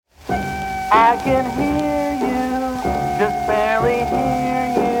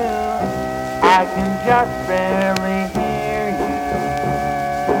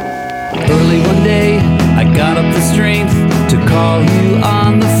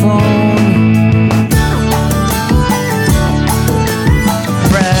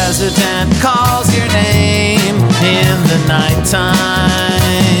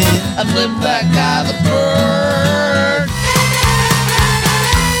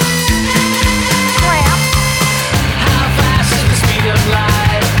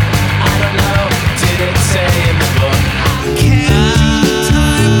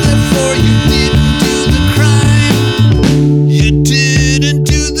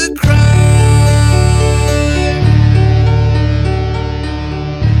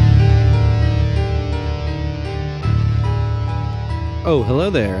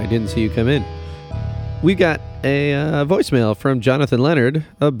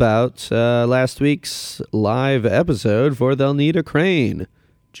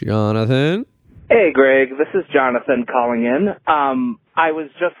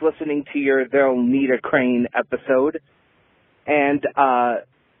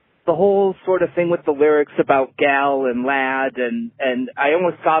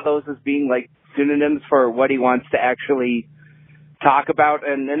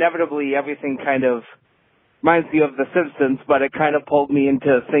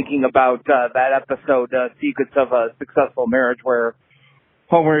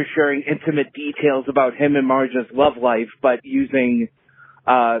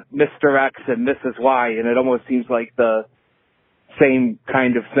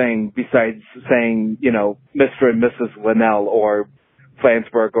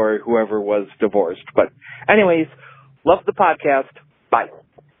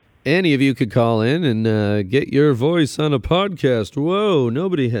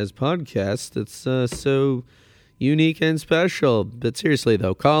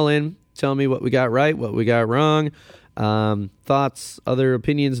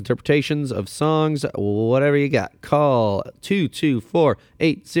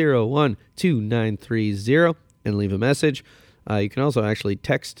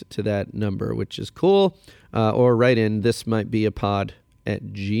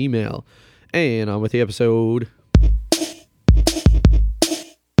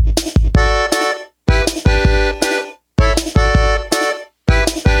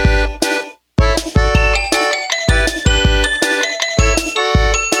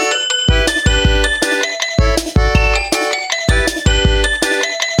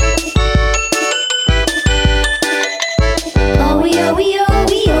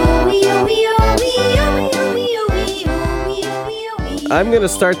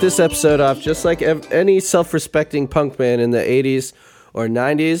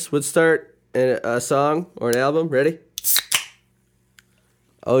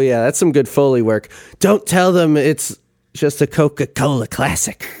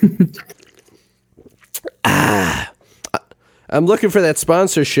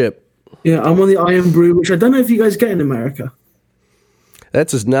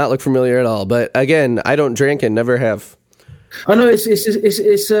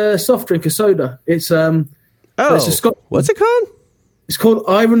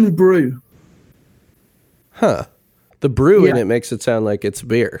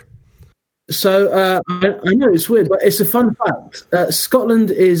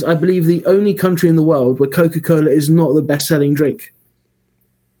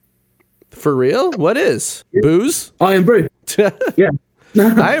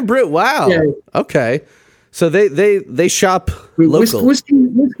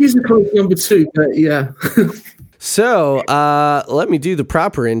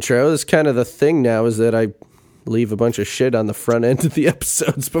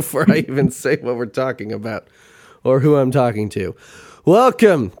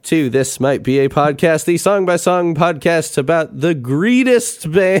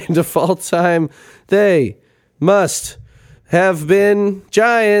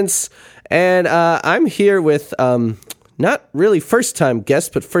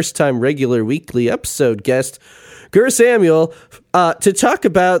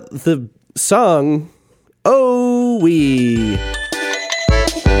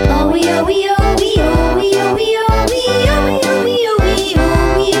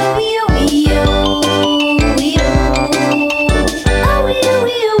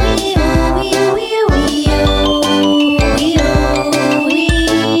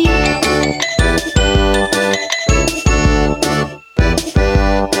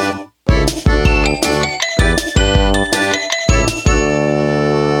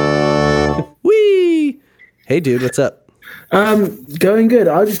Hey, dude, what's up? Going good.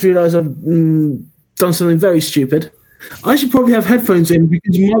 I just realised I've done something very stupid. I should probably have headphones in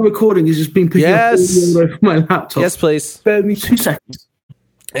because my recording has just been picking up Yes. all over my laptop. Yes, please. Bear with me 2 seconds.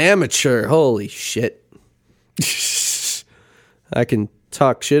 Amateur. Holy shit. I can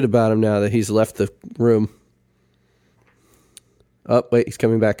talk shit about him now that he's left the room. Oh, wait, he's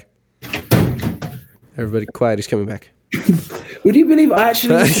coming back. Everybody quiet, he's coming back. Would you believe I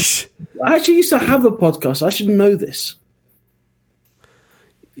actually used to have a podcast? I should know this.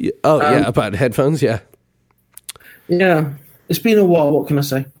 Yeah, about headphones, yeah. Yeah. It's been a while. What can I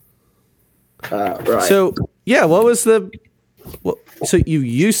say? Right. So, yeah, what was so you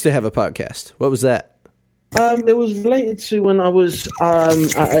used to have a podcast. What was that? It was related to when I was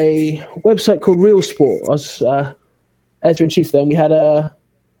at a website called Real Sport. I was editor-in-chief there, and we had a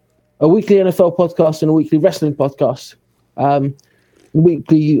weekly NFL podcast and a weekly wrestling podcast.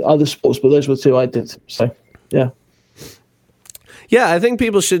 Weekly other sports, but those were 2 I did. So, yeah. Yeah, I think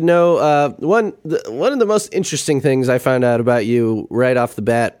people should know one of the most interesting things I found out about you right off the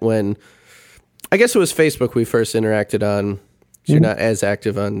bat when, I guess it was Facebook we first interacted on, 'cause you're not as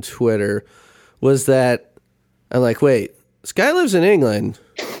active on Twitter, was that I'm like, wait, this guy lives in England,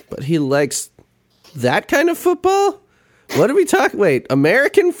 but he likes that kind of football? What are we talking? Wait,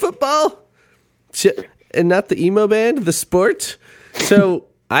 American football? And not the emo band, the sport? So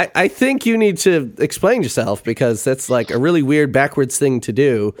I think you need to explain yourself because that's like a really weird backwards thing to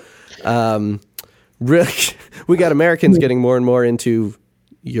do. Really, we got Americans getting more and more into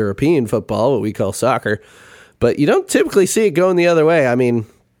European football, what we call soccer, but you don't typically see it going the other way. I mean,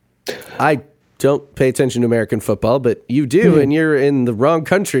 I don't pay attention to American football, but you do, and you're in the wrong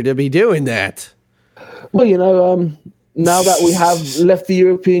country to be doing that. Well, now that we have left the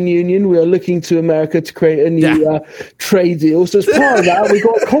European Union, we are looking to America to create a new trade deal. So as part of that, we've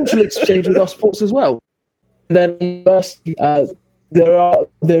got a cultural exchange with our sports as well. And then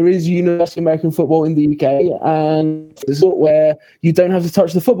there is University American football in the UK, and the sport where you don't have to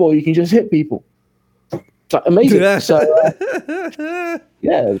touch the football, you can just hit people. It's like amazing. So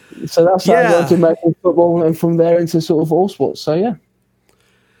so that's how I got into American football, and from there into sort of all sports. So yeah.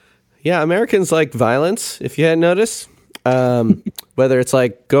 Yeah, Americans like violence, if you hadn't noticed. Whether it's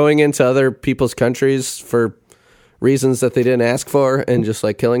like going into other people's countries for reasons that they didn't ask for and just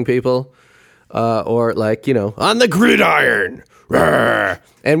like killing people, or like, on the gridiron. Rawr.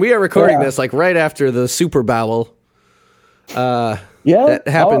 And we are recording this like right after the Super Bowl. That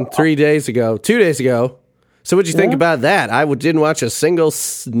happened 2 days ago. So what'd you think about that? I didn't watch a single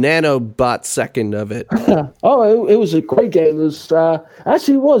nanobot second of it. It was a great game. It was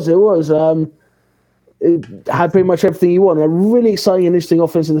actually it was. It had pretty much everything you want. A really exciting and interesting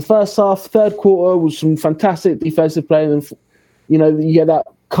offense in the first half. Third quarter was some fantastic defensive play, and then you get that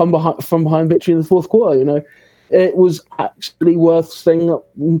from behind victory in the fourth quarter. It was actually worth staying up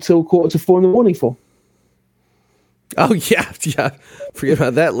until 3:45 in the morning for. Oh yeah. Forget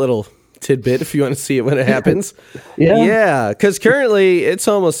about that little tidbit if you want to see it when it happens. Yeah. Because currently it's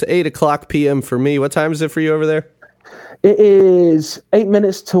almost 8:00 p.m. for me. What time is it for you over there? It is 8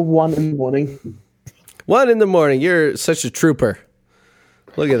 minutes to 1 in the morning. 1 in the morning. You're such a trooper.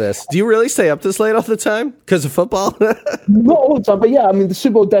 Look at this. Do you really stay up this late all the time because of football? Not all the time, but yeah, I mean, the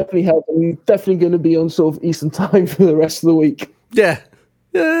Super Bowl definitely helped. I'm definitely going to be on sort of Eastern time for the rest of the week. Yeah,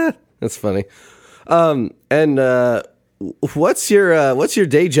 that's funny. And what's your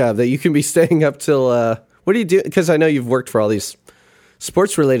day job that you can be staying up till? What do you do? Because I know you've worked for all these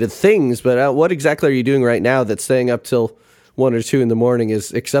sports related things, but what exactly are you doing right now that staying up till 1 or 2 in the morning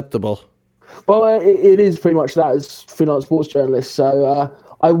is acceptable? Well, it is pretty much that as freelance sports journalist. So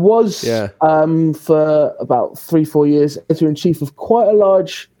I was for about 3-4 years editor-in-chief of quite a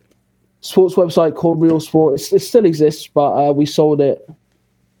large sports website called Real Sport. It still exists, but we sold it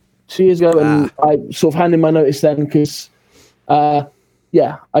 2 years ago, and I sort of handed my notice then because, I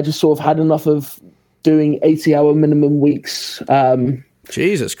just sort of had enough of doing 80-hour minimum weeks.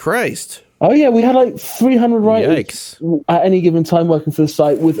 Jesus Christ. Oh, yeah, we had like 300 writers at any given time working for the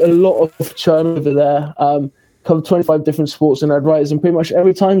site with a lot of churn over there. Covered 25 different sports and had writers in pretty much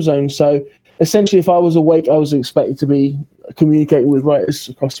every time zone. So essentially, if I was awake, I was expected to be communicating with writers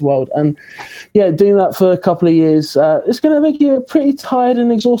across the world. And yeah, doing that for a couple of years, it's going to make you pretty tired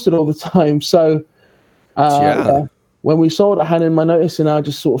and exhausted all the time. So when we sold, I handed in my notice and I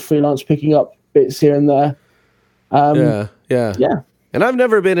just sort of freelance picking up bits here and there. Yeah. And I've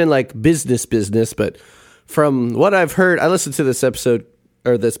never been in like business, but from what I've heard, I listened to this episode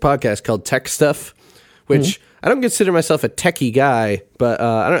or this podcast called Tech Stuff, which I don't consider myself a techie guy, but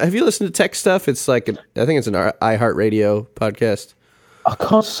I don't. Have you listened to Tech Stuff? It's like I think it's an iHeartRadio podcast. I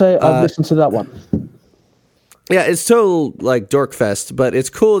can't say I've listened to that one. Yeah, it's total like dork fest, but it's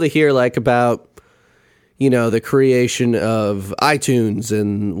cool to hear like about, you know, the creation of iTunes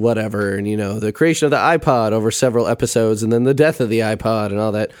and whatever, and, you know, the creation of the iPod over several episodes, and then the death of the iPod and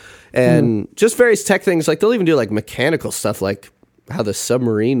all that. And just various tech things. Like, they'll even do like mechanical stuff, like how the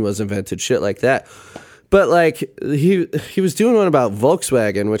submarine was invented, shit like that. But like, he was doing one about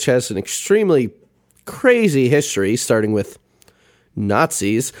Volkswagen, which has an extremely crazy history, starting with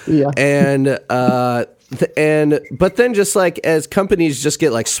Nazis. Yeah. And but then just like as companies just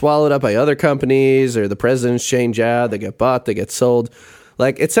get like swallowed up by other companies, or the presidents change out, they get bought, they get sold.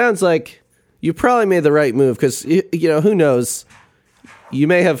 Like, it sounds like you probably made the right move, because you know, who knows, you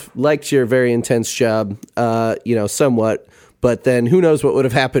may have liked your very intense job, you know, somewhat, but then who knows what would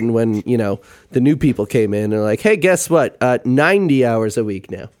have happened when, you know, the new people came in and are like, hey, guess what? 90 hours a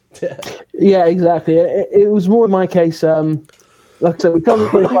week now. Yeah, exactly. It was more in my case. Like I said, we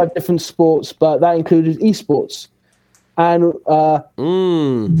covered 25 different sports, but that included esports. And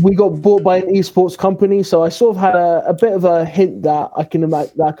we got bought by an esports company, so I sort of had a bit of a hint that I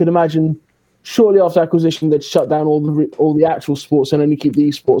could imagine shortly after acquisition they'd shut down all the actual sports and only keep the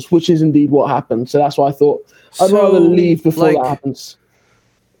esports, which is indeed what happened. So that's why I thought I'd rather leave before that happens.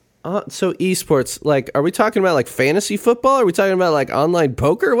 So esports, like, are we talking about like fantasy football? Are we talking about like online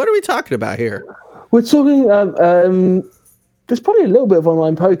poker? What are we talking about here? We're talking. There's probably a little bit of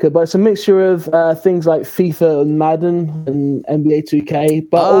online poker, but it's a mixture of things like FIFA and Madden and NBA 2K,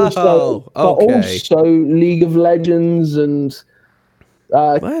 but also League of Legends and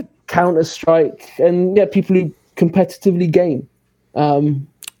Counter-Strike, and people who competitively game.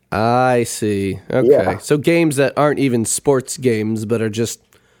 I see. Okay. Yeah. So games that aren't even sports games, but are just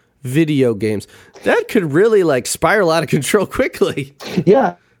video games. That could really like spiral out of control quickly.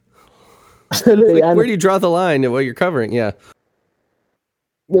 Yeah. Absolutely. Like, where do you draw the line at what you're covering? Yeah.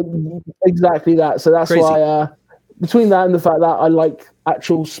 Exactly that. So that's Crazy. why between that and the fact that I like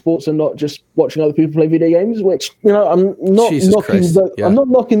actual sports and not just watching other people play video games, which, you know, I'm not I'm not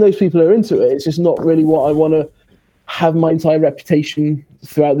knocking those people who are into it. It's just not really what I want to have my entire reputation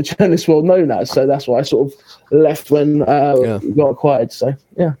throughout the journalist world known as. So that's why I sort of left when we got acquired. So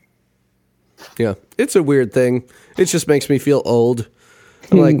yeah, it's a weird thing. It just makes me feel old.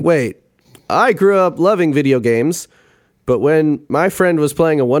 I'm like, wait, I grew up loving video games, but when my friend was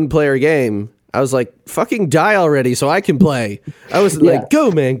playing a one-player game, I was like, fucking die already so I can play. I was like,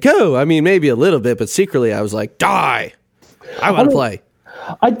 go, man, go. I mean, maybe a little bit, but secretly I was like, die. I want to play.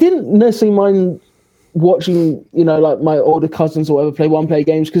 I didn't necessarily mind watching, you know, like my older cousins or whatever play one-player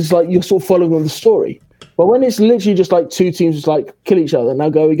games, because it's like you're sort of following on the story. But when it's literally just like two teams just like kill each other, now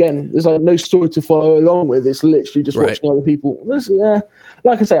go again, there's like no story to follow along with. It's literally just watching other people.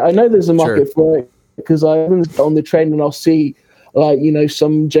 Like I say, I know there's a market for it, because I'm on the train and I'll see, like, you know,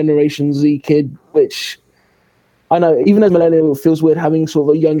 some Generation Z kid, which I know even as a millennial, it feels weird having sort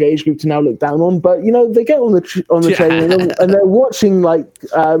of a young age group to now look down on. But, you know, they get on the train and they're watching like,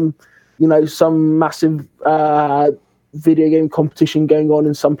 you know, some massive video game competition going on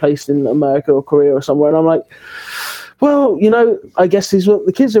in some place in America or Korea or somewhere. And I'm like, well, you know, I guess this is what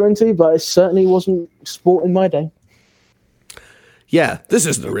the kids are into, but it certainly wasn't sport in my day. Yeah, this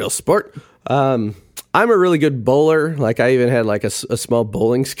isn't a real sport. I'm a really good bowler. Like, I even had like a small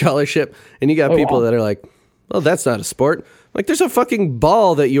bowling scholarship. And you got people that are like, well, that's not a sport. Like, there's a fucking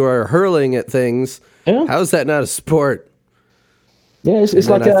ball that you are hurling at things. Yeah. How is that not a sport? Yeah, it's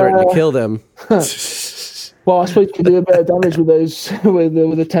like I threatened to kill them. Well, I suppose you can do a bit of damage with those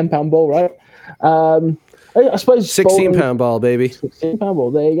with a 10-pound ball, right? I suppose 16-pound ball, baby. 16-pound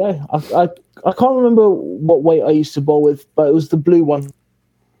ball. There you go. I can't remember what weight I used to bowl with, but it was the blue one.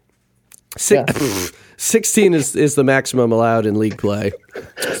 16 is the maximum allowed in league play,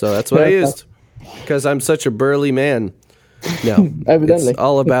 so that's what I used, because I'm such a burly man. No, evidently, it's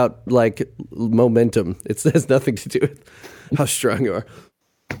all about like momentum. It has nothing to do with how strong you are.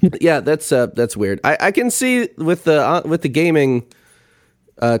 Yeah, that's weird. I can see with the gaming,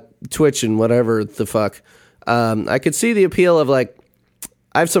 Twitch and whatever the fuck. I could see the appeal of like,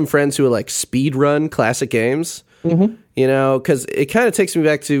 I have some friends who like speed run classic games. Mm-hmm. You know, because it kind of takes me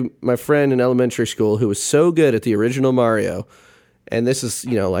back to my friend in elementary school who was so good at the original Mario. And this is,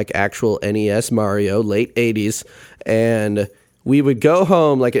 you know, like actual NES Mario, late 80s. And we would go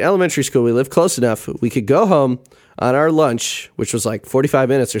home, like in elementary school, we lived close enough. We could go home on our lunch, which was like 45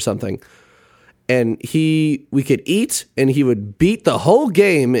 minutes or something. And we could eat, and he would beat the whole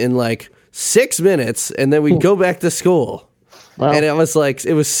game in like 6 minutes. And then we'd go back to school. Wow. And it was like,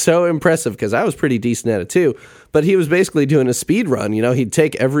 it was so impressive because I was pretty decent at it too. But he was basically doing a speed run. You know, he'd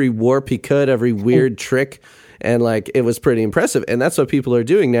take every warp he could, every weird trick, And like it was pretty impressive. And that's what people are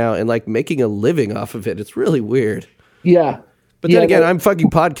doing now and like making a living off of it. It's really weird. Yeah. But then again, I'm fucking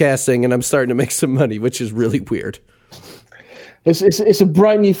podcasting and I'm starting to make some money, which is really weird. It's a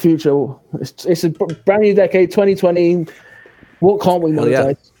bright new future. It's a brand new decade, 2020. What can't we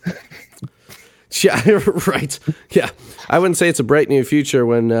monetize? Yeah, right. Yeah. I wouldn't say it's a bright new future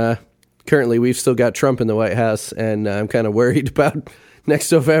when currently we've still got Trump in the White House, and I'm kind of worried about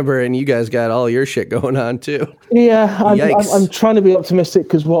next November, and you guys got all your shit going on too. Yeah, I'm trying to be optimistic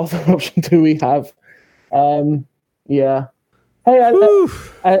because what other option do we have? Yeah. Hey,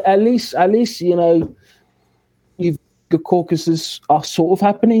 at least you know, the caucuses are sort of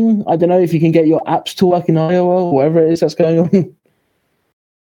happening. I don't know if you can get your apps to work in Iowa or wherever it is that's going on.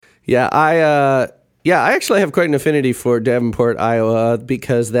 Yeah, I actually have quite an affinity for Davenport, Iowa,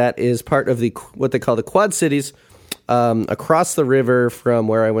 because that is part of what they call the Quad Cities, across the river from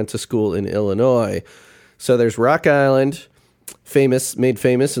where I went to school in Illinois. So there's Rock Island, made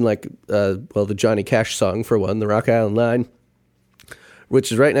famous in like the Johnny Cash song for one, the Rock Island Line, which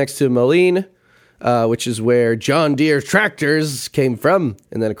is right next to Moline, which is where John Deere tractors came from.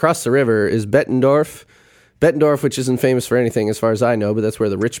 And then across the river is Bettendorf, which isn't famous for anything as far as I know, but that's where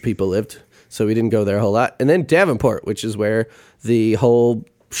the rich people lived. So we didn't go there a whole lot. And then Davenport, which is where the whole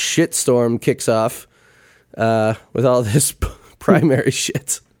shitstorm kicks off with all this primary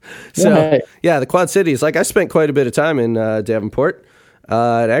shit. So, yeah, the Quad Cities. Like, I spent quite a bit of time in Davenport.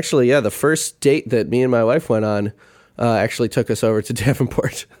 And actually, the first date that me and my wife went on actually took us over to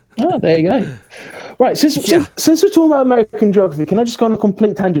Davenport. Oh, there you go. Right, since we're talking about American geography, can I just go on a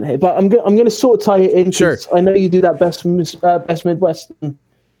complete tangent here? But I'm going to sort of tie it in. Sure. I know you do that Best Midwestern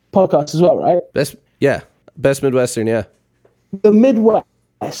podcast as well, right? Best Midwestern, yeah. The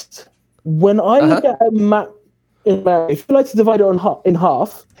Midwest. When I look at a map in America, if you like to divide it in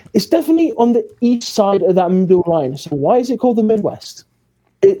half, it's definitely on the east side of that middle line. So why is it called the Midwest?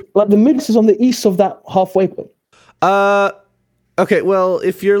 The Midwest is on the east of that halfway point. Okay, well,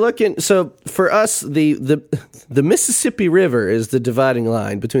 if you're looking, so for us, the Mississippi River is the dividing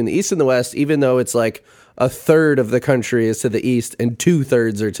line between the east and the west, even though it's like a third of the country is to the east and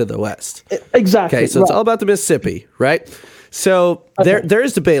 2/3 are to the west. Exactly. Okay, so it's all about the Mississippi, right? So there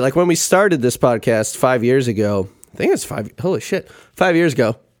is debate. Like when we started this podcast 5 years ago, I think it's 5 years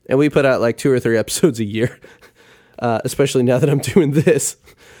ago, and we put out like 2 or 3 episodes a year, especially now that I'm doing this.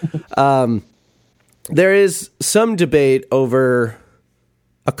 There is some debate over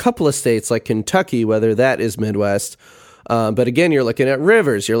a couple of states like Kentucky, whether that is Midwest. But again, you're looking at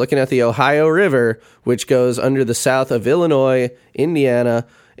rivers. You're looking at the Ohio River, which goes under the south of Illinois, Indiana,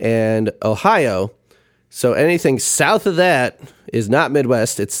 and Ohio. So anything south of that is not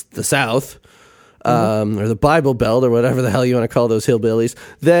Midwest. It's the South, or the Bible Belt, or whatever the hell you want to call those hillbillies.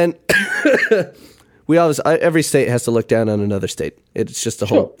 Then every state has to look down on another state. It's just a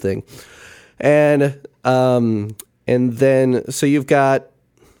whole thing. And then, so you've got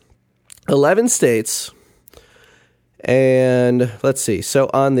 11 states, and let's see.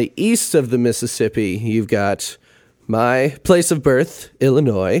 So on the east of the Mississippi, you've got my place of birth,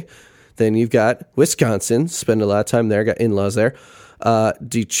 Illinois. Then you've got Wisconsin. Spend a lot of time there. Got in-laws there.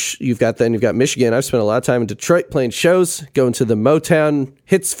 You've got Michigan. I've spent a lot of time in Detroit playing shows, going to the Motown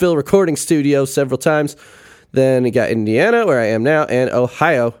Hitsville recording studio several times. Then you got Indiana, where I am now, and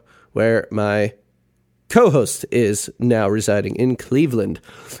Ohio, where my co-host is now residing in Cleveland.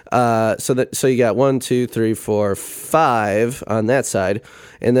 So you got 1, 2, 3, 4, 5 on that side.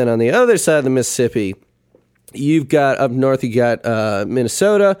 And then on the other side of the Mississippi, you've got up north, you got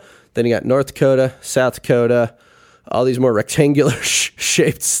Minnesota, then you got North Dakota, South Dakota, all these more rectangular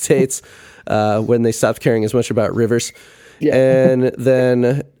shaped states when they stopped caring as much about rivers. Yeah. And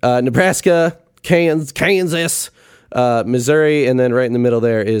then Nebraska, Kansas, Missouri, and then right in the middle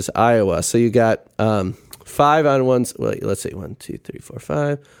there is Iowa. So you got 5 on one. Well, let's see, 1, 2, 3, 4,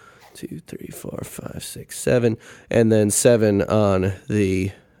 5, 2, 3, 4, 5, 6, 7, and then 7 on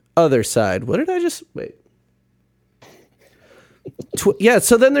the other side. What did I just wait? Yeah.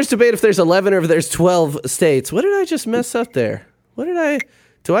 So then there's debate if there's 11 or if there's 12 states. What did I just mess up there?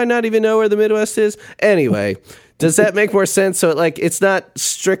 Do I not even know where the Midwest is? Anyway. Does that make more sense? So it's not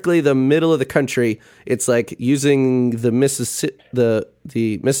strictly the middle of the country. It's like using the Mississippi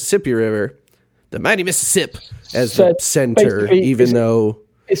River, the mighty Mississippi, as the center, even though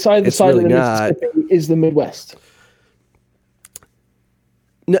it's either it's side really of the not. Mississippi is the Midwest.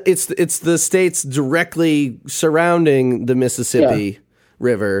 No, it's the states directly surrounding the Mississippi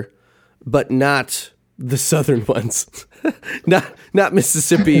River, but not the southern ones. not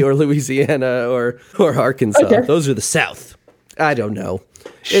Mississippi or Louisiana or Arkansas. Okay. Those are the South. I don't know.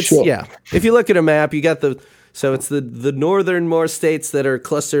 If you look at a map, you got the So it's the northernmost states that are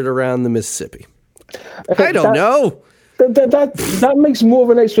clustered around the Mississippi. Okay, I don't know. That makes more of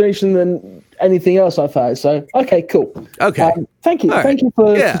an explanation than anything else I've heard. So, okay, cool. Okay. Thank you. All Thank right. you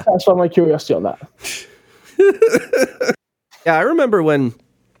for Yeah. satisfying my curiosity on that. Yeah, I remember when,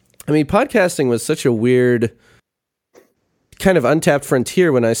 podcasting was such a weird kind of untapped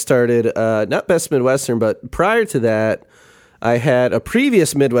frontier when I started, not Best Midwestern, but prior to that, I had a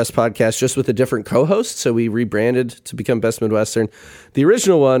previous Midwest podcast just with a different co-host, so we rebranded to become Best Midwestern. The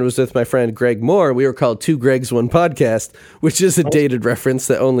original one was with my friend Greg Moore. We were called Two Gregs, One Podcast, which is a dated reference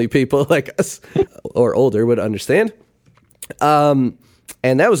that only people like us or older would understand. And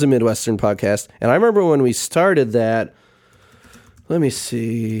that was a Midwestern podcast. And I remember when we started that, let me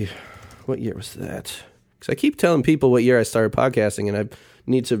see, what year was that? Because I keep telling people what year I started podcasting, and I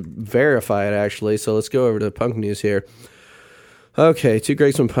need to verify it, actually. So let's go over to Punk News here. Okay, Two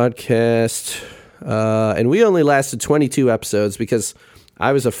Gregs, One Podcast. And we only lasted 22 episodes because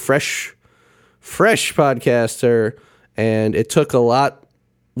I was a fresh podcaster, and it took a lot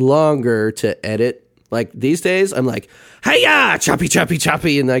longer to edit. Like these days, I'm like, hey-ya,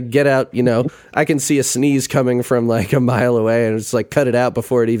 choppy, and I get out, I can see a sneeze coming from like a mile away, and it's like cut it out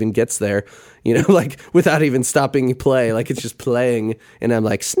before it even gets there, like without even stopping play. Like it's just playing, and I'm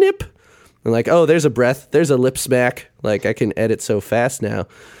like, snip. I'm like, oh, there's a breath, there's a lip smack. Like I can edit so fast now.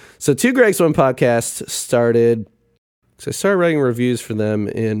 So Two Gregs, One Podcast started. So I started writing reviews for them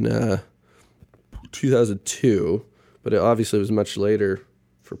in 2002, but it obviously was much later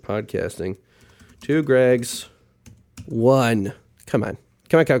for podcasting. Two Gregs, One. Come on.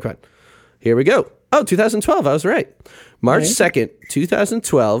 Here we go. Oh, 2012. I was right. March 2nd,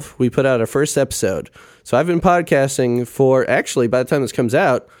 2012, we put out our first episode. So I've been podcasting for, actually, by the time this comes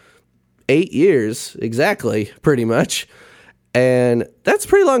out, 8 years, exactly, pretty much. And that's a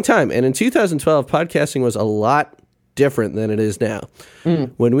pretty long time. And in 2012, podcasting was a lot different than it is now.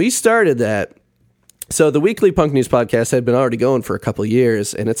 When we started that, so the weekly Punk News podcast had been already going for a couple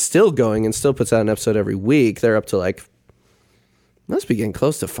years, and it's still going and still puts out an episode every week. They're up to must be getting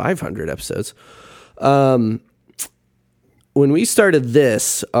close to 500 episodes. When we started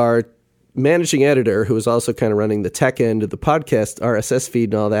this, our managing editor, who was also kind of running the tech end of the podcast, RSS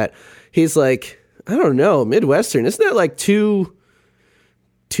feed and all that, he's like, I don't know, Midwestern, isn't that like too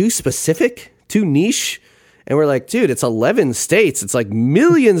specific, too niche? And we're like, dude, it's 11 states. It's like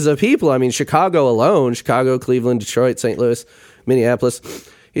millions of people. I mean, Chicago alone, Chicago, Cleveland, Detroit, St. Louis, Minneapolis.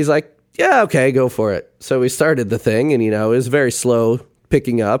 He's like, yeah, okay, go for it. So we started the thing, and, it was very slow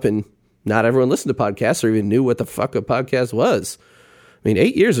picking up, and not everyone listened to podcasts or even knew what the fuck a podcast was.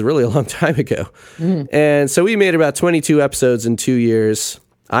 8 years is really a long time ago. And so we made about 22 episodes in 2 years.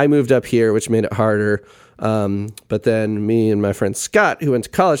 I moved up here, which made it harder. But then me and my friend Scott, who went to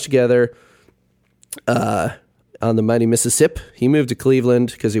college together on the mighty Mississippi, he moved to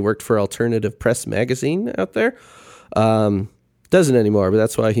Cleveland because he worked for Alternative Press magazine out there. Doesn't anymore, but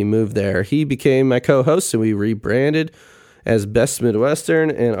that's why he moved there. He became my co-host, and we rebranded as Best Midwestern.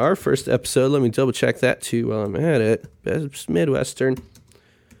 And our first episode, let me double check that too while I'm at it. Best Midwestern.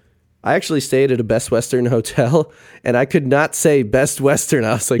 I actually stayed at a Best Western hotel, and I could not say Best Western.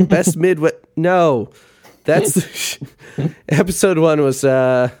 I was like, Best Midwest. No, that's episode 1 was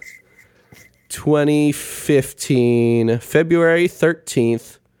 2015, February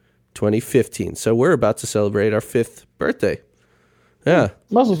 13th, 2015. So we're about to celebrate our 5th birthday. Yeah,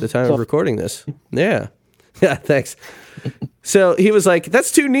 the time of recording this. Yeah, thanks. So he was like,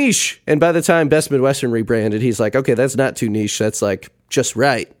 that's too niche. And by the time Best Midwestern rebranded, he's like, okay, that's not too niche. That's like just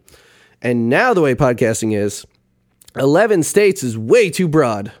right. And now the way podcasting is, 11 states is way too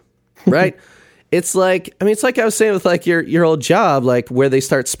broad, right? It's like, it's like I was saying with like your old job, like where they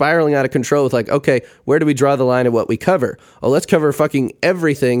start spiraling out of control with like, okay, where do we draw the line of what we cover? Oh, let's cover fucking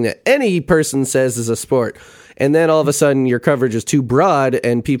everything that any person says is a sport. And then all of a sudden your coverage is too broad,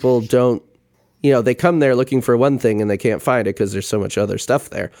 and people don't, they come there looking for one thing and they can't find it because there's so much other stuff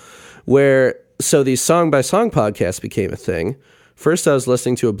there. So these song by song podcasts became a thing. First, I was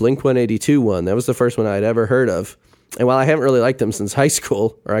listening to a Blink-182 one. That was the first one I'd ever heard of. And while I haven't really liked them since high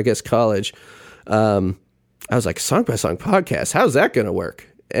school, or I guess college, I was like, song by song podcast, how's that going to work?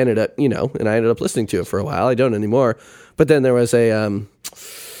 Ended up, and I ended up listening to it for a while. I don't anymore. But then there was a,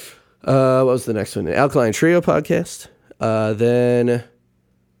 what was the next one? An Alkaline Trio podcast.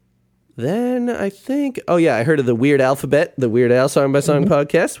 Then I think, I heard of the Weird Alphabet, the Weird Al Song by Song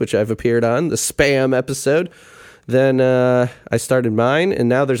podcast, which I've appeared on, the Spam episode. Then I started mine, and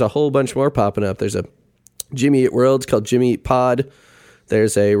now there's a whole bunch more popping up. There's a Jimmy Eat World called Jimmy Eat Pod.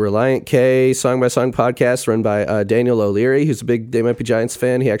 There's a Reliant K Song by Song podcast run by Daniel O'Leary, who's a big They Might Be Giants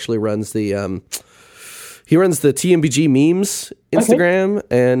fan. He actually runs the He runs the TMBG memes Instagram,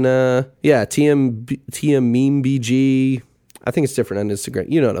 and TM meme BG. I think it's different on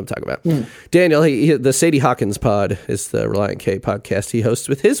Instagram. You know what I'm talking about. Daniel, the Sadie Hawkins pod is the Reliant K podcast he hosts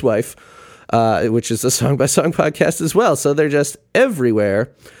with his wife, which is a song by song podcast as well. So they're just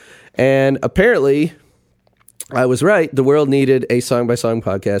everywhere. And apparently, I was right. The world needed a song by song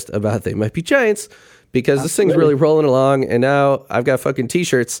podcast about They Might Be Giants, because this thing's really rolling along, and now I've got fucking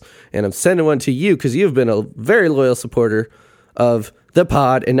t-shirts, and I'm sending one to you because you've been a very loyal supporter of the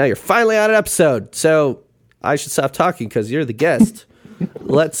pod, and now you're finally on an episode. So I should stop talking because you're the guest.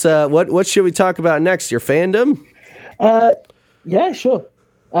 Let's what should we talk about next? Your fandom? Yeah, sure.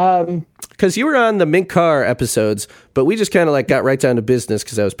 Because you were on the Mink Car episodes, but we just kind of like got right down to business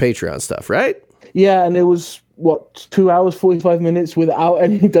because that was Patreon stuff, right? Yeah, and it was 2 hours 45 minutes without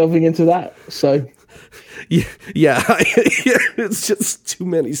any delving into that. So yeah, it's just too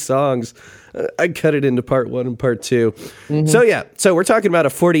many songs. I cut it into part 1 and part 2. So we're talking about a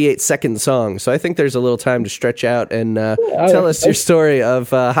 48-second song. So I think there's a little time to stretch out and tell us your story of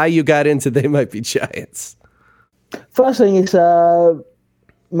how you got into They Might Be Giants. First thing is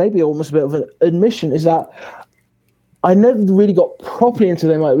maybe almost a bit of an admission is that I never really got properly into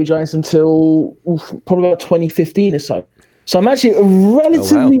They Might Be Giants until probably about 2015 or so. So I'm actually a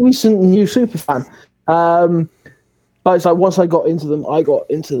relatively recent new super fan. But it's like once I got into them, I got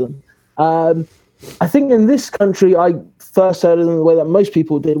into them. I think in this country, I first heard of them the way that most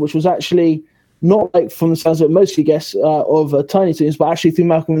people did, which was actually not like from the sounds of it, mostly guess of Tiny Toons, but actually through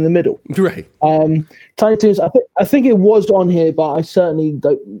Malcolm in the Middle. Right. Tiny Toons, I think it was on here, but I certainly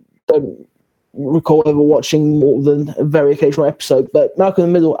don't recall ever watching more than a very occasional episode. But Malcolm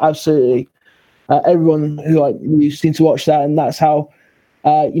in the Middle, absolutely. Everyone who you seem to watch that, and that's how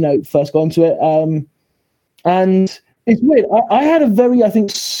first got into it. And it's weird. I had a very, I think,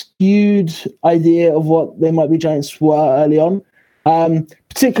 skewed idea of what They Might Be Giants were early on.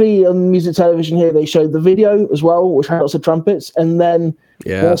 Particularly on music television here, they showed the video as well, which had lots of trumpets. And then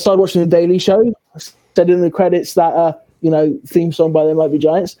when I started watching The Daily Show, said in the credits that, theme song by They Might Be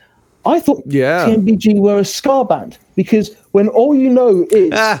Giants. I thought TMBG were a ska band, because when all you know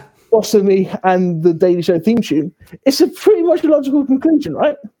is Blossomie and the Daily Show theme tune, it's a pretty much a logical conclusion,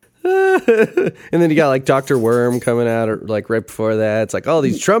 right? And then you got like Dr. Worm coming out or like right before that. It's like all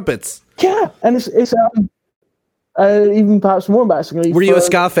these trumpets. Yeah, and it's even perhaps more embarrassingly. Were you a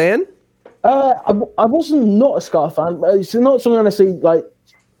ska fan? I wasn't not a ska fan. It's not something I necessarily like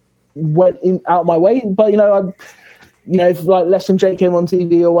went out my way, but if like Less Than Jake came on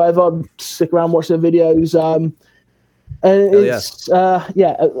TV or whatever, I'd stick around, watch their videos. And it's like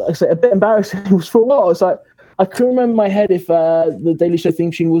I say, a bit embarrassing. It was for a while. It's like I couldn't remember in my head if the Daily Show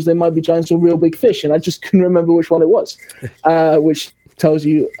theme tune was They Might Be Giants or Real Big Fish, and I just couldn't remember which one it was, which tells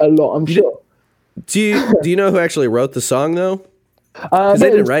you a lot, I'm sure. Do you know who actually wrote the song though? Because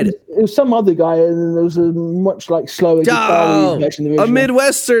they didn't write it. It was some other guy, and there was a much like slower guitar version. A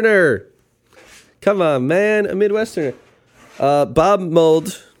Midwesterner. Come on, man, a Midwesterner. Bob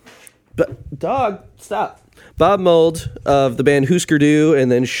Mould. Dog, stop. Bob Mould of the band Husker Du,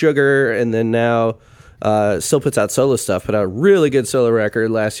 and then Sugar, and then now still puts out solo stuff. Put out a really good solo record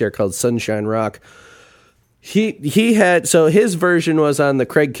last year called Sunshine Rock. He had, so his version was on the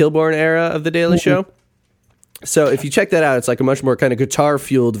Craig Kilborn era of The Daily Show. So if you check that out, it's like a much more kind of guitar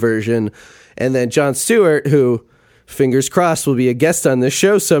fueled version. And then Jon Stewart, who fingers crossed will be a guest on this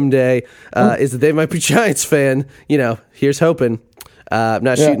show someday, is the They Might Be Giants fan. Here's hoping. I'm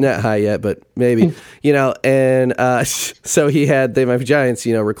not shooting that high yet, but maybe, and so he had They Might Be Giants,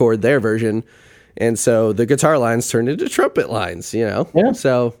 record their version. And so the guitar lines turned into trumpet lines,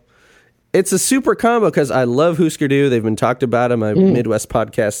 So it's a super combo because I love Husker Du. They've been talked about on my Midwest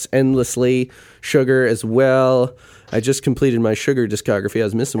podcasts endlessly. Sugar as well. I just completed my Sugar discography. I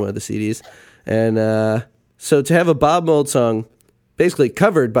was missing one of the CDs. And so to have a Bob Mould song basically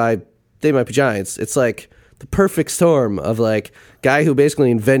covered by They Might Be Giants, it's like the perfect storm of like guy who basically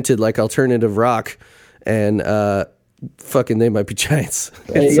invented like alternative rock and fucking They Might Be Giants.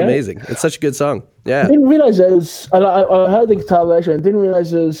 It's amazing. It's such a good song. Yeah. I didn't realize it was, I heard the guitar version, I didn't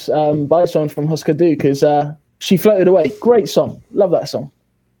realize it was by someone from Husker Du, because She Floated Away. Great song. Love that song.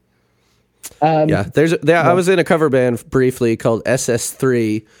 I was in a cover band briefly called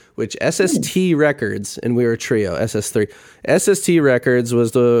SS3, which SST Records, and we were a trio, SS3. SST Records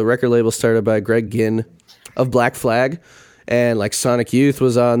was the record label started by Greg Ginn of Black Flag, and like Sonic Youth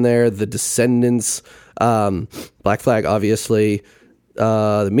was on there, The Descendants, Black Flag, obviously,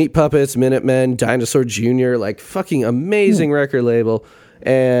 the Meat Puppets, Minutemen, Dinosaur Jr., like fucking amazing record label.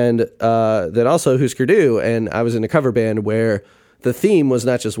 And then also Husker Du, and I was in a cover band where the theme was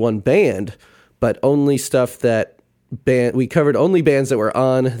not just one band, but only stuff that we covered only bands that were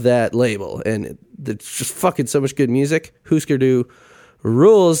on that label, and it's just fucking so much good music. Husker Du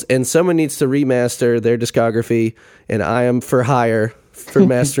rules, and someone needs to remaster their discography, and I am for hire for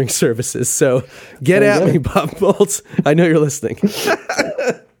mastering services. So get at me, Bob Bolt. I know you're listening.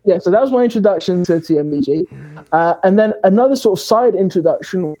 Yeah, so that was my introduction to TMBG. And then another sort of side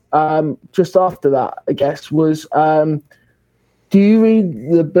introduction just after that, I guess, was do you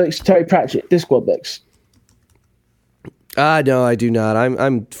read the books, Terry Pratchett, Discworld books? No, I do not.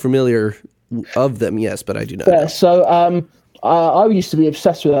 I'm familiar of them, yes, but I do not. Yeah, so I used to be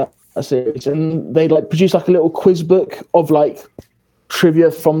obsessed with that series, and they like produced like a little quiz book of like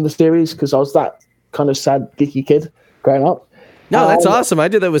trivia from the series because I was that kind of sad, geeky kid growing up. No, that's awesome. I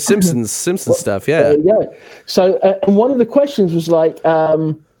did that with Simpsons stuff. Yeah. So, and one of the questions was like,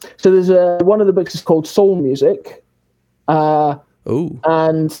 so there's one of the books is called Soul Music. And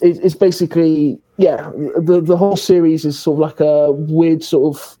it's basically, the whole series is sort of like a weird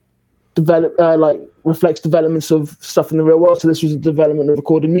sort of reflects developments of stuff in the real world. So this was a development of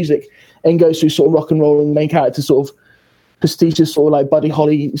recorded music and goes through sort of rock and roll and the main character sort of prestigious sort of like Buddy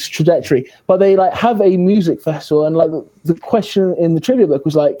Holly's trajectory. But they like have a music festival, and like the question in the trivia book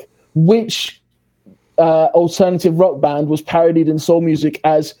was like, which alternative rock band was parodied in soul music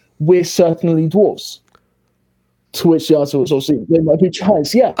as "We're Certainly Dwarfs"? To which the answer was obviously They Might Be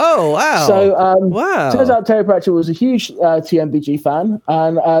Giants. Yeah. Oh wow. So wow. Turns out Terry Pratchett was a huge TMBG fan,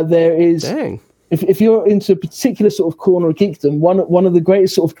 and there is. Dang. If you're into a particular sort of corner of geekdom, one of the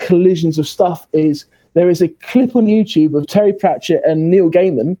greatest sort of collisions of stuff is there is a clip on YouTube of Terry Pratchett and Neil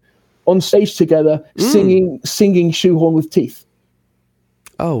Gaiman on stage together singing Shoehorn with Teeth.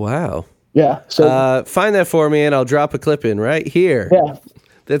 Oh wow. Yeah. So find that for me and I'll drop a clip in right here. Yeah.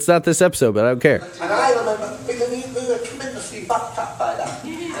 That's not this episode, but I don't care. And I remember, because we were tremendously bucked up by that,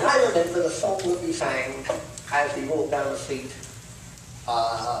 and I remember the song that we sang as we walked down the street.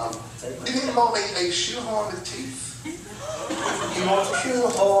 Didn't Mom eat a shoehorn with teeth? He wants a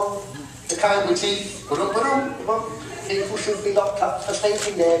shoehorn, the kind with teeth. People should be locked up for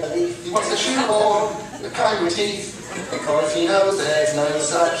stating their belief. He wants a shoehorn, the kind with teeth. Because he knows there's no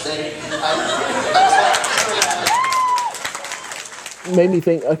such thing. Made me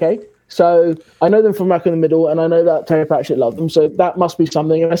think, okay, so I know them from Back in the Middle, and I know that Terry Pratchett loved them, so that must be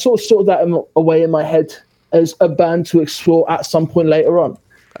something. And I sort of sorted that away in my head as a band to explore at some point later on.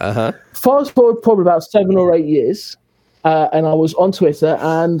 Fast forward probably about 7 or 8 years, and I was on Twitter,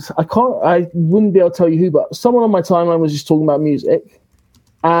 and I wouldn't be able to tell you who, but someone on my timeline was just talking about music,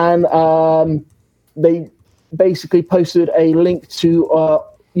 and they basically posted a link to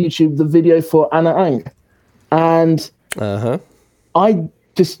YouTube, the video for Anna Ang, and I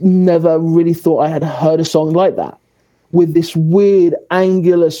just never really thought I had heard a song like that, with this weird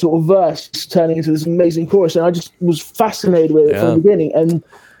angular sort of verse turning into this amazing chorus. And I just was fascinated with it from the beginning. And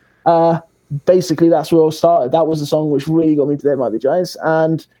basically that's where it all started. That was the song which really got me to They Might Be Giants.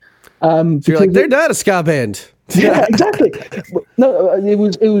 And so you're like, they're not a ska band. Yeah, exactly. No, it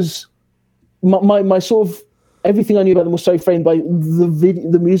was my sort of everything I knew about them was so framed by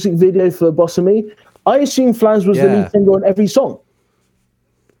the music video for Boss of Me. I assumed Flans was the lead singer on every song.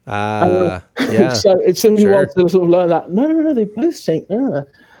 Yeah. So it's simply wild to sort of learn that. No, they both sing. Or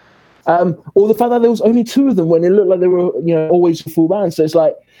the fact that there was only 2 of them when it looked like they were, always a full band. So it's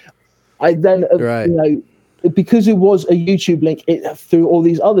like, I then, because it was a YouTube link, it threw all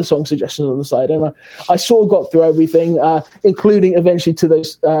these other song suggestions on the side, and I sort of got through everything, including eventually to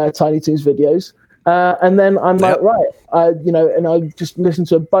those Tiny Toons videos. And then I'm like, right, and I just listened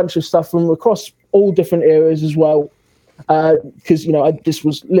to a bunch of stuff from across all different eras as well. Because I just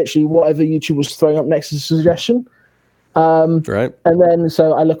was literally whatever YouTube was throwing up next as a suggestion. Right. And then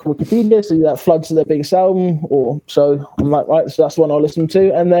so I look at Wikipedia, see that Flood's their biggest album, so I'm like, right, so that's the one I'll listen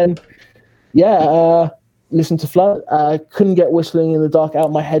to. And then listen to Flood. I couldn't get Whistling in the Dark out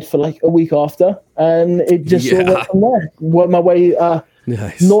of my head for like a week after, and it just sort of went from there. Worked my way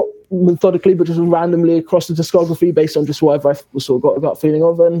not methodically but just randomly across the discography based on just whatever I sort of got a gut feeling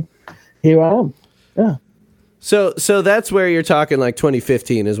of, and here I am. Yeah. So that's where you're talking like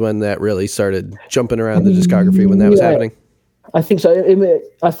 2015 is when that really started jumping around the discography, when that was happening? I think so.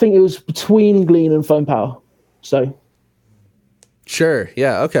 I think it was between Glean and Phone Power. So. Sure.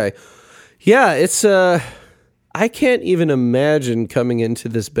 Yeah. Okay. Yeah. It's, I can't even imagine coming into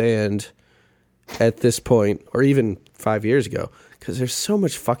this band at this point, or even 5 years ago, because there's so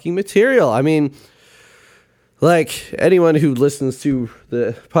much fucking material. I mean, like anyone who listens to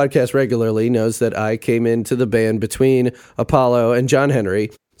the podcast regularly knows that I came into the band between Apollo and John Henry.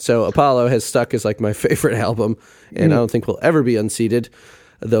 So Apollo has stuck as like my favorite album, and I don't think will ever be unseated.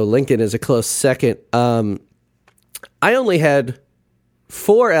 though Lincoln is a close second. I only had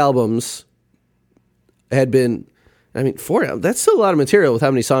 4 albums. Had been, I mean, 4. That's still a lot of material with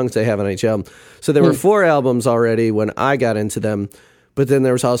how many songs they have on each album. So there were 4 albums already when I got into them. But then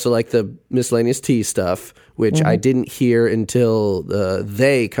there was also like the Miscellaneous T stuff, which I didn't hear until the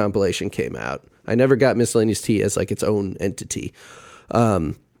They compilation came out. I never got Miscellaneous T as like its own entity.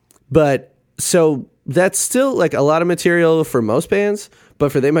 But so that's still like a lot of material for most bands.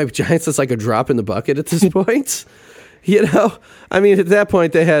 But for They Might Be Giants, it's like a drop in the bucket at this point. You know, I mean, at that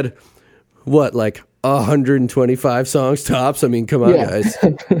point they had what, like 125 songs tops. I mean, come on, guys.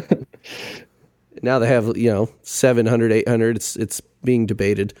 Now they have, 700, 800. It's being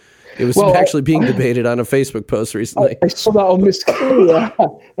debated. It was actually being debated on a Facebook post recently. I saw that on Miss Korea.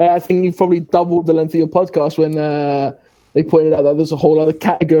 I think you probably doubled the length of your podcast when they pointed out that there's a whole other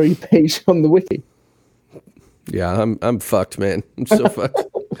category page on the wiki. Yeah, I'm fucked, man. I'm so fucked.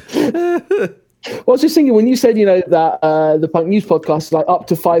 I was just thinking when you said, that the Punk News podcast is like up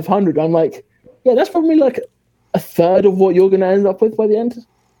to 500, I'm like, yeah, that's probably like a third of what you're going to end up with by the end.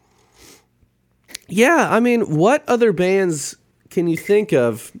 Yeah, I mean, what other bands can you think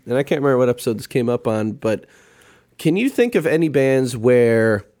of? And I can't remember what episode this came up on, but can you think of any bands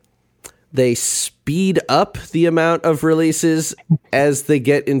where they speed up the amount of releases as they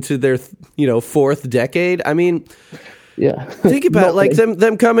get into their, 4th decade? I mean, yeah. Think about it, like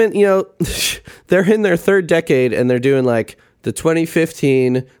them coming, they're in their 3rd decade and they're doing like the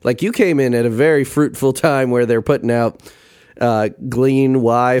 2015, like you came in at a very fruitful time where they're putting out Glean,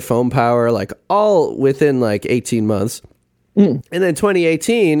 Y, Foam Power, like all within like 18 months. And then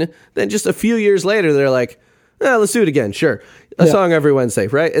 2018, then just a few years later, they're like, let's do it again. Sure. A song every Wednesday,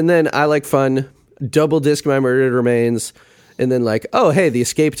 right? And then I Like Fun, double disc My Murdered Remains, and then like, oh, hey, the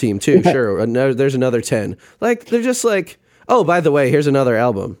Escape Team too. Sure. There's another 10. Like, they're just like, oh, by the way, here's another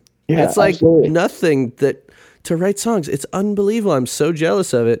album. Yeah, it's like absolutely. nothing to write songs. It's unbelievable. I'm so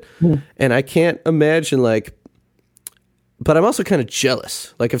jealous of it. And I can't imagine but I'm also kind of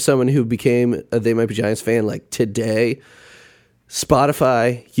jealous. Like if someone who became a They Might Be Giants fan, like today,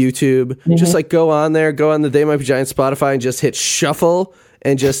 Spotify, YouTube, just like go on the They Might Be Giants Spotify and just hit shuffle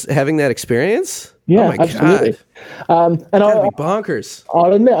and just having that experience. Yeah, oh my absolutely. God. And That'd be bonkers.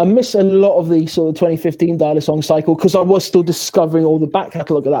 I'll admit, I miss a lot of the sort of 2015 Dial Song cycle because I was still discovering all the back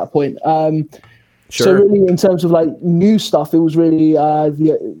catalogue at that point. Sure. So really, in terms of like new stuff, it was really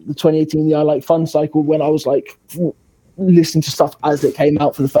the 2018 the I Like Fun cycle when I was like listening to stuff as it came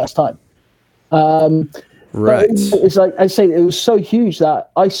out for the first time. Right. It's like I say, it was so huge that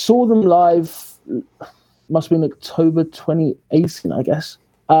I saw them live. Must have been October 2018, I guess.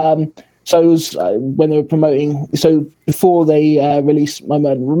 So it was when they were promoting. So before they released My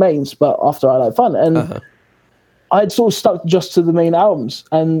Murdered Remains, but after I Like Fun, and I'd sort of stuck just to the main albums,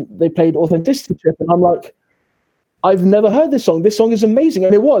 and they played Authenticity Trip, and I'm like, I've never heard this song. This song is amazing,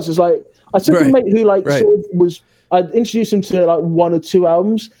 and it was. It's like I took a mate who sort of was. I'd introduced him to like 1 or 2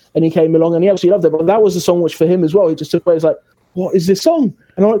 albums, and he came along and he absolutely loved it. But that was the song which for him as well, he just took away. He's like, "What is this song?"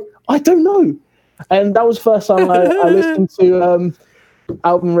 And I'm like, "I don't know." And that was the first time I listened to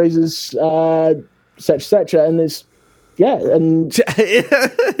Album Raises, etc. And it's and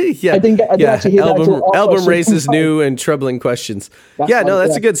yeah, I didn't actually hear album raises new and troubling questions.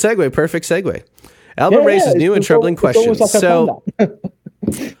 That's a good segue. Perfect segue. Album raises new and troubling questions. So.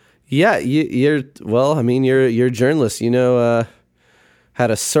 Yeah, you're a journalist. You know how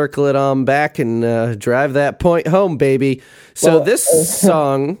to circle it on back and drive that point home, baby. So this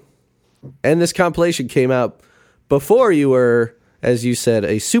song and this compilation came out before you were, as you said,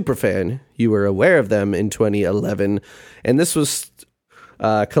 a super fan. You were aware of them in 2011, and this was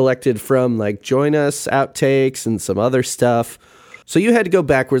collected from like Join Us outtakes and some other stuff. So you had to go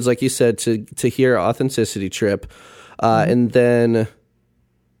backwards, like you said, to hear Authenticity Trip, and then.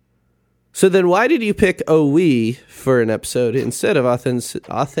 So then why did you pick Oh We for an episode instead of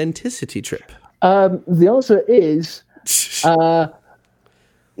Authenticity Trip? The answer is it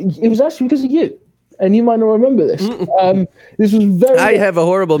was actually because of you. And you might not remember this. This was I have a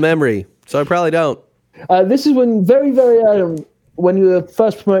horrible memory, so I probably don't. This is when very, very when you were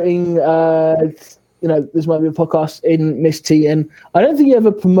first promoting, this might be a podcast in Miss T. And I don't think you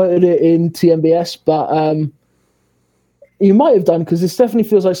ever promoted it in TMBS, but... you might have done, because this definitely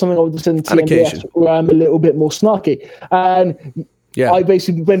feels like something I would have said in TMBS where I'm a little bit more snarky. And I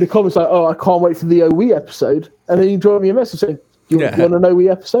basically went to comments like, "Oh, I can't wait for the OE episode." And then you dropped me a message saying, "You want an OE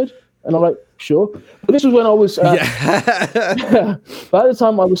episode?" And I'm like, "Sure." But this was when I was... but at the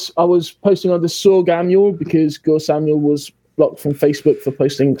time, I was posting on the Saw because Gore Samuel was blocked from Facebook for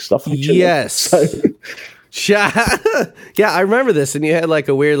posting stuff on children. Yes. So Yeah, I remember this, and you had like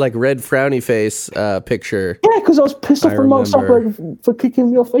a weird, like red frowny face picture. Yeah, because I was pissed off I at Mark remember. Zuckerberg for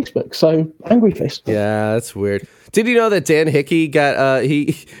kicking me off Facebook. So angry face. Yeah, that's weird. Did you know that Dan Hickey got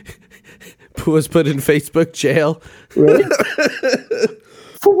he was put in Facebook jail? Really?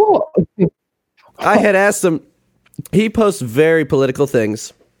 For what? I had asked him. He posts very political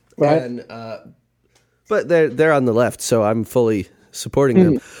things, Right. and but they're on the left, so I'm fully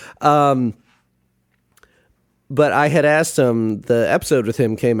supporting them. But I had asked him. The episode with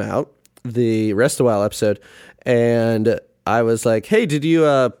him came out, the Rest a While episode, and I was like, "Hey, did you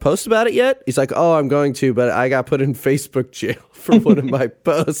post about it yet?" He's like, "Oh, I'm going to, but I got put in Facebook jail for one of my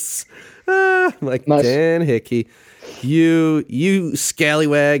posts." I'm like, Nice. Dan Hickey, you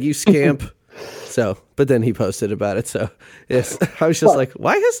scallywag, you scamp. So, but then he posted about it. So, yes, I was just like,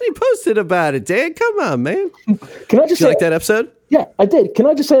 why hasn't he posted about it, Dan? Come on, man. Can I just Did you say like that episode? Yeah, I did. Can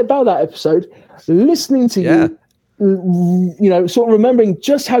I just say about that episode? Listening to Yeah. you, sort of remembering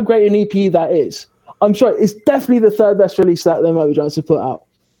just how great an EP that is. I'm sorry, it's definitely the third best release that the Mojo Giants have put out.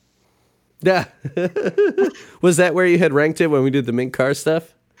 Yeah. Was that where you had ranked it when we did the Mint Car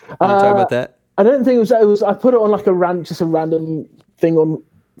stuff? We were talking about that? I don't think it was. It was. I put it on like a random thing on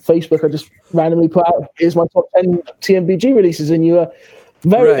Facebook. I just randomly put out, "Here's my top 10 TMBG releases," and you were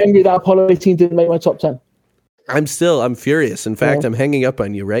very Right. angry that Apollo 18 didn't make my top 10. I'm furious. In fact, I'm hanging up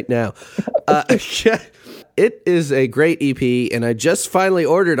on you right now. Yeah, it is a great EP, and I just finally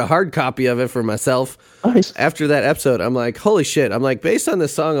ordered a hard copy of it for myself. Nice. After that episode, I'm like, holy shit. I'm like, based on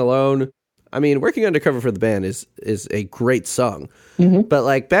this song alone, I mean, Working Undercover for the Band is a great song. But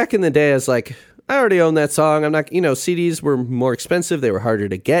like back in the day, I was like, I already own that song. I'm not, CDs were more expensive. They were harder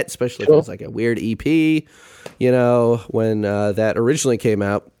to get, especially if it was like a weird EP, when that originally came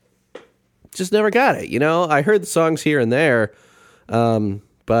out. Just never got it. I heard the songs here and there,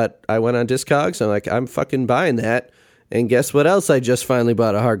 but I went on Discogs. I'm like, I'm fucking buying that. And guess what else I just finally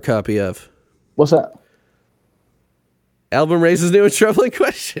bought a hard copy of? What's that? Album Raises New and Troubling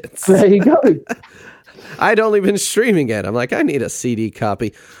Questions. There you go. I'd only been streaming it. I'm like, I need a CD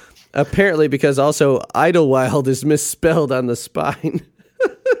copy. Apparently, because also Idlewild is misspelled on the spine.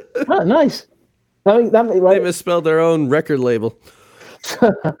 Ah, nice. I think that They right. misspelled their own record label,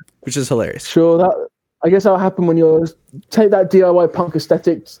 which is hilarious. Sure, I guess that'll happen when you take that DIY punk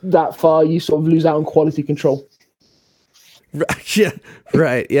aesthetic that far. You sort of lose out on quality control. Yeah,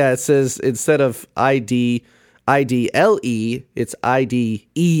 right. Yeah, it says instead of IDLE, it's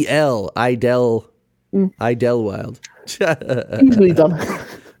IDEL, Idlewild. Easily done.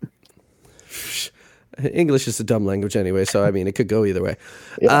 English is a dumb language anyway, so I mean, it could go either way.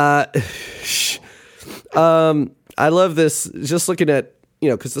 I love this. Just looking at,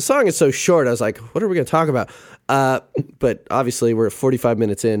 because the song is so short, I was like, what are we going to talk about? But obviously, we're 45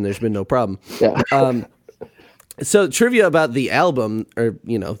 minutes in. There's been no problem. Yeah. So trivia about the album, or,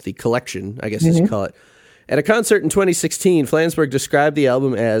 the collection, I guess as you call it. At a concert in 2016, Flansburgh described the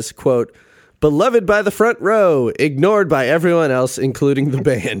album as, quote, beloved by the front row, ignored by everyone else, including the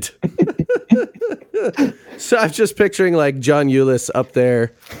band. So I'm just picturing like John Eulis up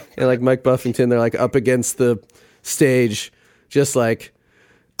there and like Mike Buffington, they're like up against the stage, just like,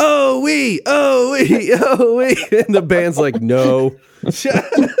 oh, we. And the band's like, no.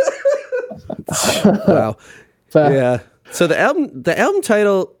 Wow. Fair. Yeah. So the album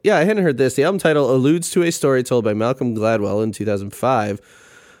title, I hadn't heard this. The album title alludes to a story told by Malcolm Gladwell in 2005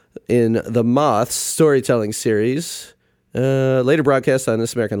 in the Moths storytelling series, later broadcast on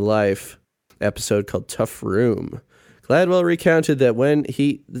This American Life episode called Tough Room. Gladwell recounted that when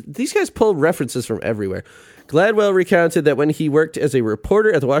these guys pull references from everywhere. Gladwell recounted that when he worked as a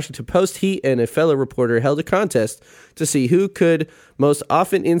reporter at the Washington Post, he and a fellow reporter held a contest to see who could most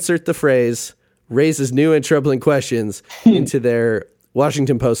often insert the phrase raises new and troubling questions into their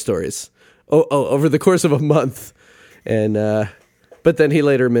Washington Post stories. Over the course of a month. And, but then he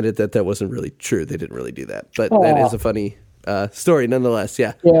later admitted that wasn't really true. They didn't really do that. But that is a funny story nonetheless.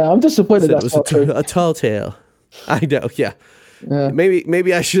 Yeah. Yeah, I'm disappointed Said it that's was not true. a tall tale. I know. Yeah.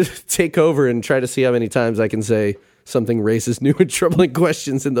 Maybe I should take over and try to see how many times I can say something raises new and troubling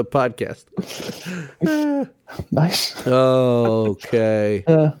questions in the podcast. Nice. Okay.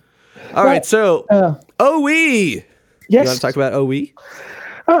 All right. So, OE. Yes. You want to talk about OE?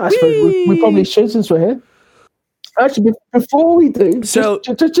 I suppose we probably should since we're here. Actually, before we do, So-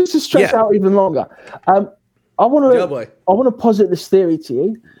 just to stretch yeah. out even longer, I want Go, boy. to posit this theory to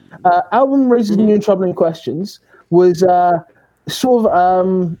you. Album Raises New and Troubling Questions was sort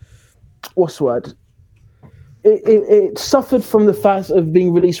of what's the word? It suffered from the fact of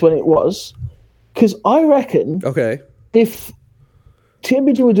being released when it was, because I reckon Okay. if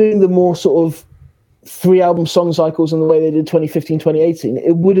TMBG were doing the more sort of 3 album song cycles in the way they did 2015, 2018,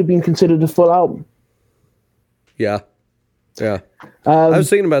 it would have been considered a full album. Yeah. I was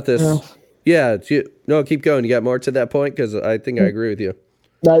thinking about this. Yeah. No, keep going. You got more to that point? Because I think I agree with you.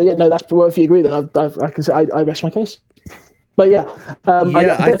 No, that's well, if you agree, then I can say I rest my case. But yeah.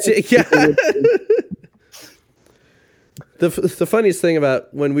 The funniest thing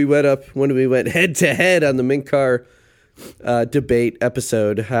about when we went head to head on the Mint Car debate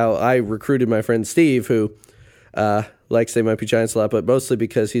episode, how I recruited my friend Steve, who likes They Might Be Giants a lot, but mostly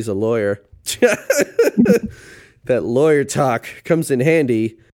because he's a lawyer. That lawyer talk comes in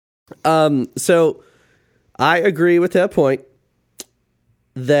handy. So I agree with that point,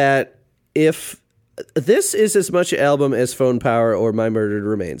 that if this is as much an album as Phone Power or My Murdered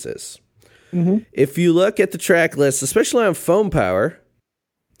Remains is. Mm-hmm. If you look at the track list, especially on Phone Power,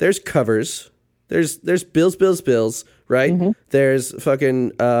 there's covers. There's Bills, right? Mm-hmm. There's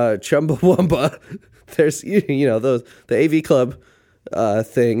fucking Chumbawamba. There's the AV Club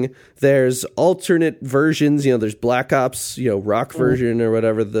thing. There's alternate versions. There's Black Ops, rock version or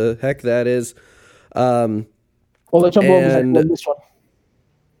whatever the heck that is. Well, the Chumbawamba is on this one.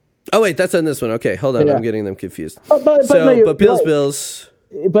 Oh wait, that's on this one. Okay, hold on, I'm getting them confused. But Bills.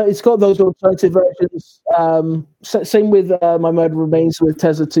 But it's got those alternative versions. Same with My Murder Remains with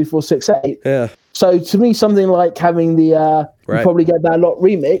Tesla 2468. Yeah. So to me, something like having the You Probably Get That Lot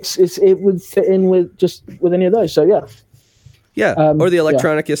remix, it would fit in with any of those. So yeah. Yeah. Or the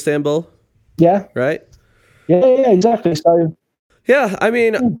Electronic Istanbul. Yeah. Right. Yeah, exactly. So. Yeah, I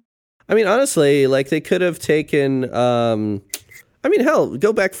mean, honestly, like they could have taken. Hell,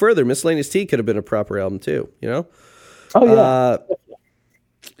 go back further. Miscellaneous Tea could have been a proper album too. Oh yeah.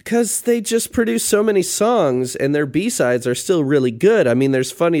 Because they just produce so many songs, and their B-sides are still really good. I mean,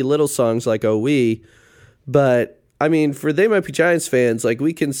 there's funny little songs like "Oh We," but I mean, for They Might Be Giants fans, like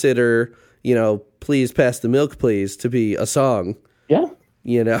we consider, "Please Pass the Milk, Please" to be a song. Yeah.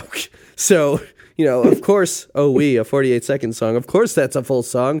 So of course, "Oh We," a 48-second song. Of course, that's a full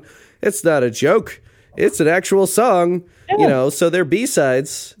song. It's not a joke. It's an actual song. Yeah. So their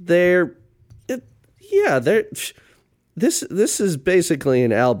B-sides, they're. This is basically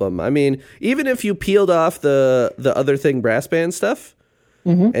an album. I mean, even if you peeled off the Other Thing brass band stuff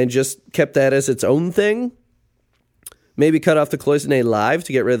and just kept that as its own thing, maybe cut off the Cloisonne Live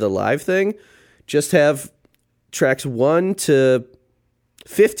to get rid of the live thing, just have tracks 1 to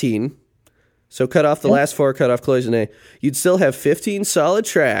 15. So cut off the last 4, cut off Cloisonne. You'd still have 15 solid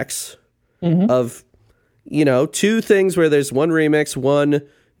tracks of, 2 things where there's one remix, one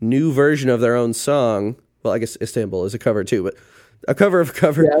new version of their own song. Well, I guess Istanbul is a cover too, but a cover of a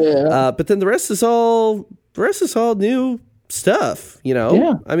cover. Yeah. But then the rest is all new stuff.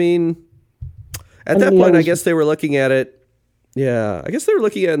 Yeah. I mean, at that point, I guess they were looking at it. Yeah, I guess they were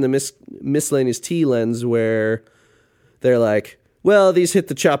looking at it in the Miscellaneous Tea lens, where they're like, well, these hit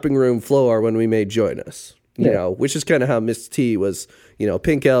the chopping room floor when we made Join Us. Which is kind of how Miss T was.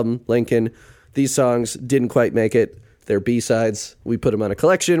 Pink Album, Lincoln. These songs didn't quite make it. They're B-sides. We put them on a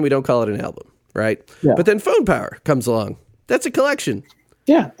collection. We don't call it an album. Right? Yeah. But then Phone Power comes along. That's a collection.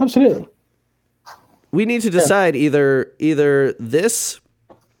 Yeah, absolutely. We need to decide either this,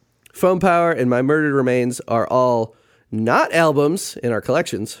 Phone Power, and My Murdered Remains are all not albums in our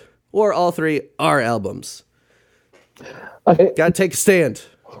collections, or all 3 are albums. Okay. Gotta take a stand.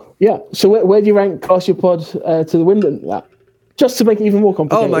 Yeah. So where do you rank Cast Your Pod to the Wind and that? Just to make it even more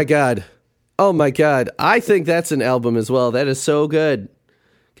complicated. Oh my God. I think that's an album as well. That is so good.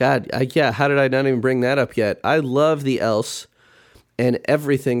 God, how did I not even bring that up yet? I love The Else and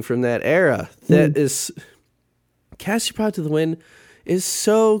everything from that era. That is... Cast Your Pod to the Wind is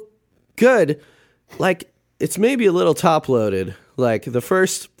so good. Like, it's maybe a little top-loaded. Like, the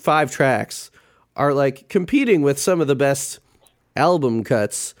first 5 tracks are, like, competing with some of the best album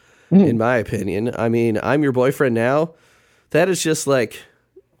cuts, in my opinion. I mean, I'm Your Boyfriend Now. That is just, like,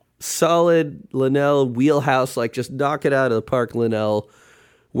 solid Linnell wheelhouse. Like, just knock it out of the park, Linnell.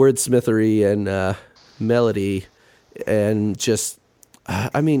 Wordsmithery and melody, and just,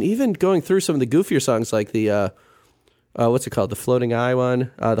 even going through some of the goofier songs like the, what's it called? The Floating Eye one,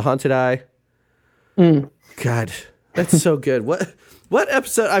 the Haunted Eye. God, that's so good. What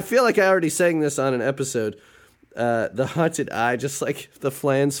episode? I feel like I already sang this on an episode. The Haunted Eye, just like the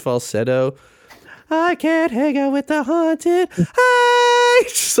Flans falsetto. I can't hang out with the haunted eye.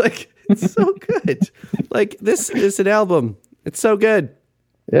 Just like, it's so good. Like, this is an album. It's so good.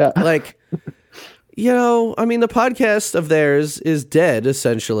 Yeah. Like, the podcast of theirs is dead,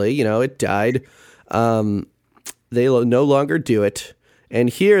 essentially. It died. They no longer do it. And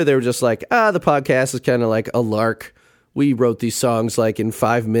here they were just like, the podcast is kind of like a lark. we wrote these songs like in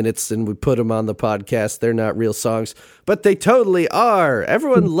 5 minutes and we put them on the podcast. They're not real songs, but they totally are.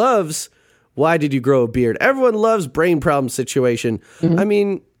 Everyone loves Why Did You Grow a Beard? Everyone loves Brain Problem Situation. I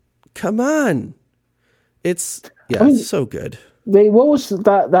mean, come on. It's so good. What was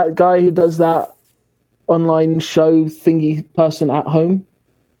that guy who does that online show thingy person at home?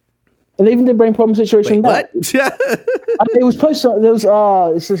 And they even did Brain Problem Situation. Wait, what? It was posted.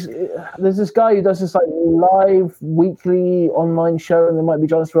 There's this guy who does this like live weekly online show, and there might be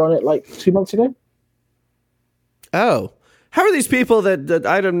Jonathan on it like 2 months ago. Oh, how are these people that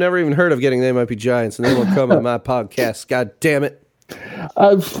I've never even heard of getting They Might Be Giants, and they won't come on my podcast? God damn it!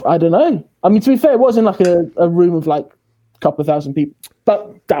 I don't know. I mean, to be fair, it was in like a room of like a couple of thousand people,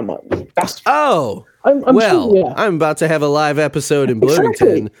 but damn it, that's I'm sure, yeah. I'm about to have a live episode in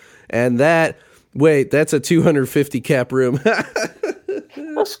Bloomington, and that's a 250 cap room.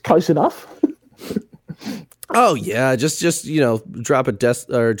 That's close enough. Oh yeah, just drop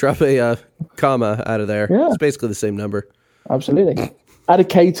a comma out of there. Yeah. It's basically the same number. Absolutely. Add a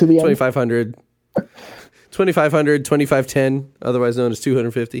K to the end. 2,500, 2,510, otherwise known as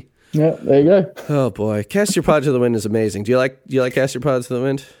 250. Yeah, there you go. Oh boy, Cast Your Pod to the Wind is amazing. Do you like Cast Your Pod to the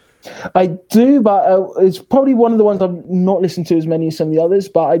Wind? I do, but it's probably one of the ones I've not listened to as many as some of the others.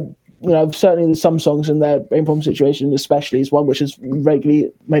 But certainly there's some songs in there. Brain Problem Situation, especially, is one which has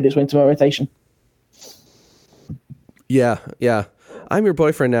regularly made its way into my rotation. Yeah. I'm Your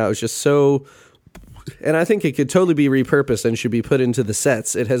Boyfriend Now is just so, and I think it could totally be repurposed and should be put into the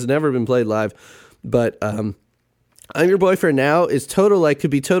sets. It has never been played live, but I'm Your Boyfriend Now is could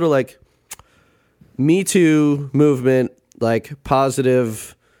be total like Me Too movement, like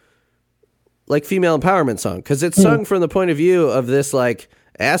positive, like female empowerment song, because it's sung from the point of view of this like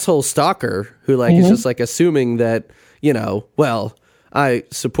asshole stalker who like is just like assuming that well, I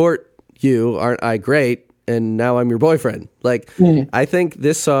support you, aren't I great? And now I'm your boyfriend. Like, I think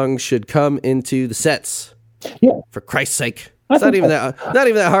this song should come into the sets. Yeah, for Christ's sake. It's not even that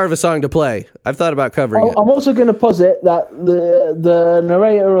hard of a song to play. I've thought about covering it. I'm also going to posit that the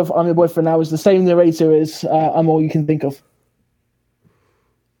narrator of I'm Your Boyfriend Now is the same narrator as I'm All You Can Think Of.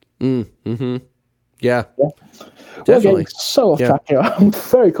 Yeah. We're Definitely. getting so off track here. I'm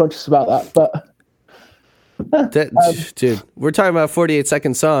very conscious about that, but. Dude, we're talking about a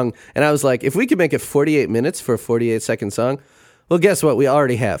 48-second song, and I was like, if we could make it 48 minutes for a 48-second song, well, guess what? We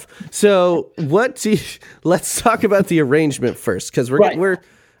already have. So, let's talk about the arrangement first, because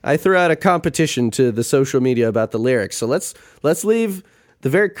I threw out a competition to the social media about the lyrics. So let's leave the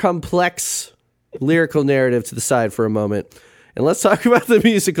very complex lyrical narrative to the side for a moment, and let's talk about the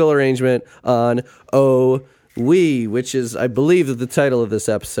musical arrangement on "Oh We," which is, I believe, the title of this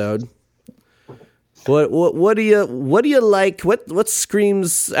episode. What do you like? What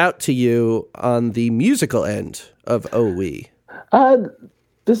screams out to you on the musical end of "Oh We"?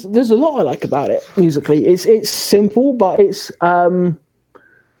 There's a lot I like about it musically. It's simple, but it's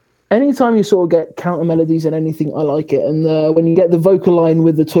anytime you sort of get counter melodies and anything, I like it. And when you get the vocal line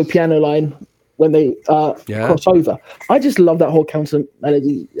with the toy piano line when they cross over, I just love that whole counter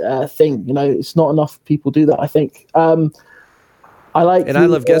melody thing. It's not enough people do that, I think. I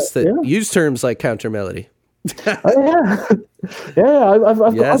love guests that use terms like counter melody.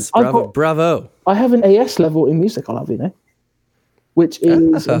 Bravo. I have an AS level in music, I'll have you know, which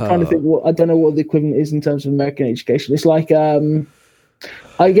is I'm trying to think. I don't know what the equivalent is in terms of American education. It's like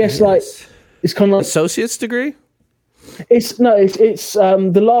I guess like it's kind of like associate's degree. It's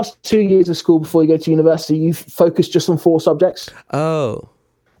the last 2 years of school before you go to university. You focus just on 4 subjects. Oh.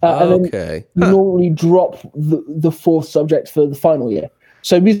 And then you normally drop the 4th subject for the final year.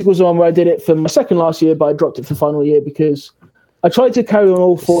 So music was the one where I did it for my second last year, but I dropped it for final year because I tried to carry on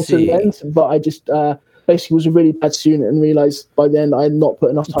all 4 to the end, but I just basically was a really bad student and realized by the end I had not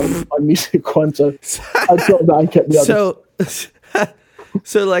put enough time into my music one, so I dropped that and kept the other.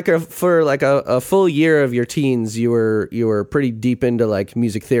 So like for a full year of your teens, you were pretty deep into like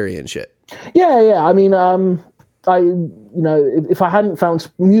music theory and shit. Yeah. I mean, if I hadn't found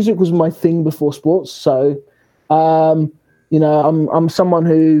music was my thing before sports, so I'm someone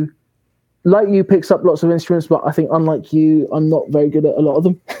who, like you, picks up lots of instruments, but I think unlike you, I'm not very good at a lot of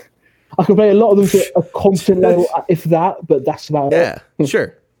them. I can play a lot of them to a competent level, if that, but that's about it. Yeah,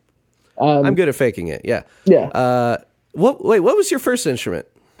 sure. I'm good at faking it. Yeah. Yeah. What was your first instrument?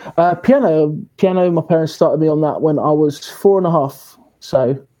 Piano. My parents started me on that when I was 4.5.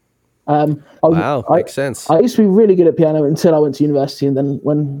 So. Makes sense. I used to be really good at piano until I went to university, and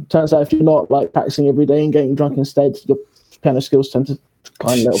then turns out if you're not like practicing every day and getting drunk instead, your piano skills tend to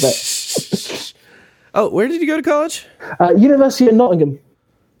decline a little bit. Oh, where did you go to college? University of Nottingham.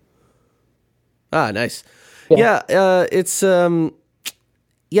 Ah, nice.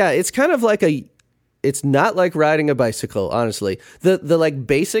 It's kind of like it's not like riding a bicycle, honestly. The like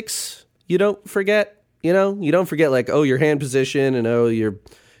basics you don't forget, you don't forget like, oh, your hand position and oh, your,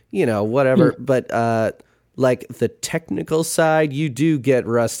 whatever. But like the technical side, you do get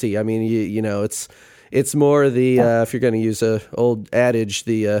rusty. I mean, it's more the, if you're going to use a old adage,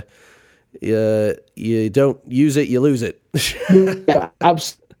 the, you don't use it, you lose it. Yeah,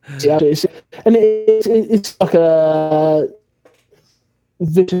 absolutely. And it's like a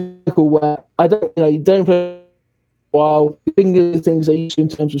vehicle where you don't play while finger things are used in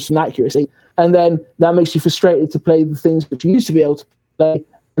terms of some accuracy, and then that makes you frustrated to play the things that you used to be able to play,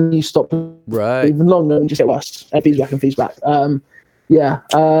 and you stop even longer and just get worse and feedback.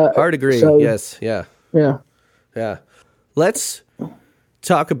 Hard agree. So, yes. Yeah. Let's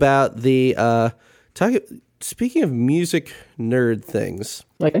talk about the speaking of music nerd things.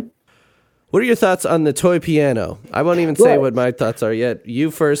 Okay. What are your thoughts on the toy piano? I won't even say what my thoughts are yet.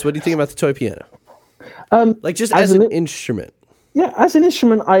 You first. What do you think about the toy piano? Like just as an instrument. Yeah, as an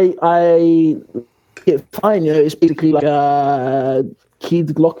instrument, I get fine. It's basically like a keyed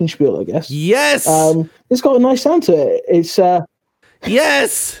glockenspiel, I guess. Yes. It's got a nice sound to it. It's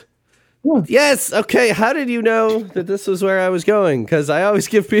yes. Yeah. Yes. Okay. How did you know that this was where I was going? Because I always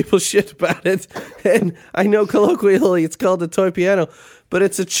give people shit about it, and I know colloquially it's called a toy piano, but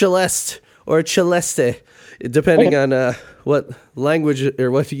it's a celeste or a celeste, depending on what language or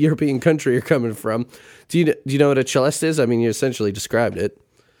what European country you're coming from. Do you know what a celeste is? I mean, you essentially described it.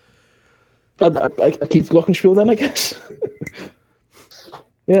 I keep glockenspiel then, I guess.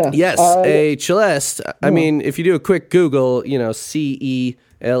 Yeah. Yes, a celeste. I mean, if you do a quick Google, CELESTE,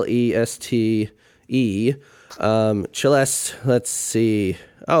 celeste. Let's see.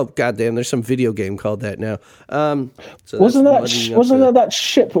 Oh goddamn! There's some video game called that now. So wasn't there that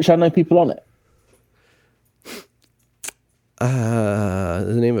ship which had no people on it?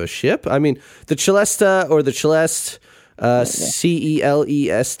 The name of a ship? I mean, the Celesta or the Celeste, CELESTA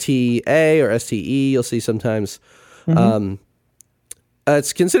or STE. You'll see sometimes.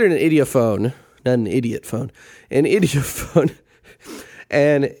 It's considered an idiophone, not an idiot phone, an idiophone.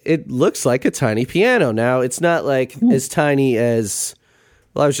 And it looks like a tiny piano. Now, it's not like as tiny as...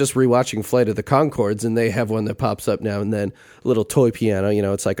 Well, I was just rewatching Flight of the Conchords, and they have one that pops up now and then. A little toy piano,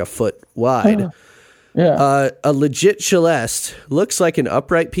 it's like a foot wide. Yeah. A legit celeste looks like an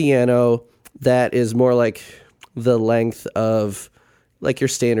upright piano that is more like the length of like your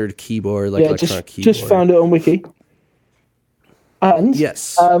standard keyboard, like electronic keyboard. Just found it on Wiki. And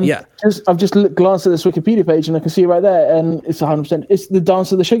yes, I've just glanced at this Wikipedia page and I can see right there, and it's 100%. It's the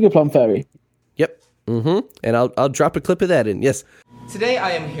Dance of the Sugar Plum Fairy. Yep. And I'll drop a clip of that in. Yes. Today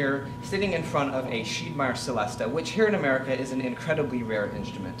I am here sitting in front of a Schiedmeier Celesta, which here in America is an incredibly rare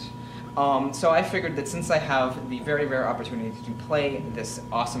instrument. So I figured that since I have the very rare opportunity to play this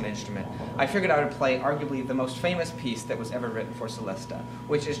awesome instrument, I figured I would play arguably the most famous piece that was ever written for Celesta,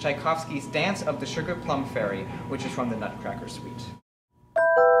 which is Tchaikovsky's Dance of the Sugar Plum Fairy, which is from the Nutcracker Suite.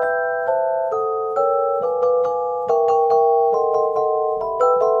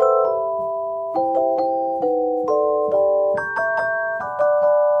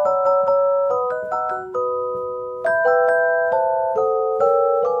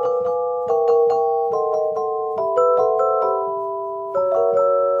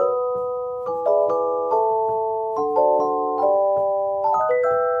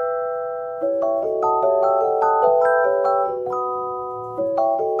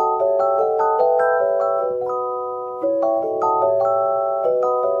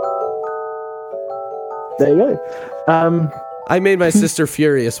 There you go. I made my sister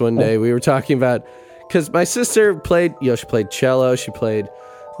furious one day. We were talking about, because my sister played, she played cello, she played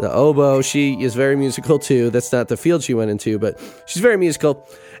the oboe. She is very musical too. That's not the field she went into, but she's very musical.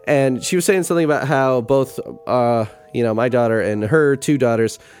 And she was saying something about how both, my daughter and her two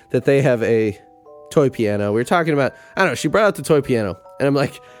daughters, that they have a toy piano. We were talking about, I don't know, she brought out the toy piano. And I'm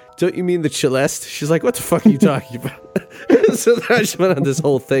like, don't you mean the celeste? She's like, what the fuck are you talking about? So then I just went on this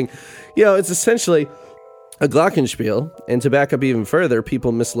whole thing. It's essentially a glockenspiel, and to back up even further,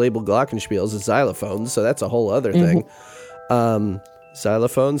 people mislabel glockenspiels as xylophones, so that's a whole other thing.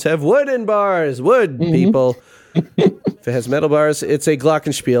 Xylophones have wooden bars, people. If it has metal bars, it's a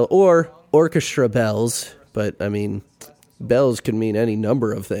glockenspiel or orchestra bells, but I mean, bells can mean any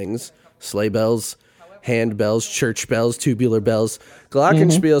number of things. Sleigh bells, hand bells, church bells, tubular bells.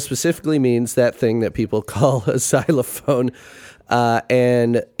 Glockenspiel specifically means that thing that people call a xylophone.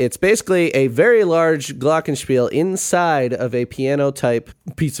 And it's basically a very large glockenspiel inside of a piano-type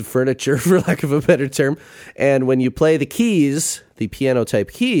piece of furniture, for lack of a better term. And when you play the keys the piano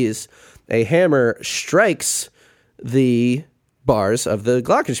type keys, a hammer strikes the bars of the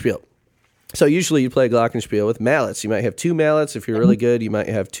glockenspiel. So usually you play a glockenspiel with mallets. You might have 2 mallets. If you're really good, you might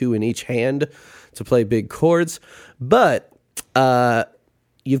have 2 in each hand to play big chords. But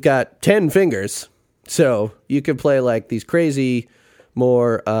you've got 10 fingers. So you can play like these crazy,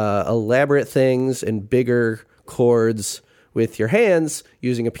 more elaborate things and bigger chords with your hands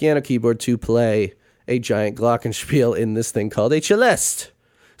using a piano keyboard to play a giant glockenspiel in this thing called a celeste.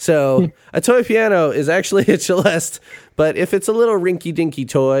 So a toy piano is actually a celeste, but if it's a little rinky-dinky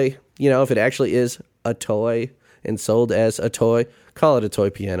toy, if it actually is a toy and sold as a toy, call it a toy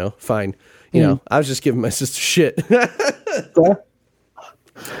piano. Fine. I was just giving my sister shit. Fair.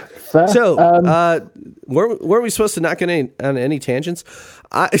 So, weren't we supposed to not get on any tangents?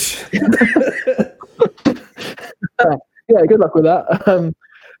 Yeah, good luck with that.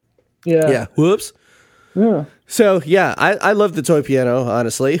 Yeah. Whoops. Yeah. So, yeah, I love the toy piano,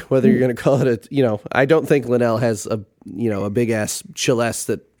 honestly, whether you're going to call it I don't think Linnell has a big-ass celeste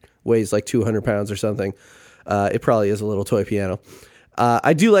that weighs like 200 pounds or something. It probably is a little toy piano.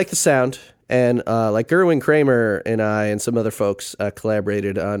 I do like the sound, and like Gerwin Kramer and I and some other folks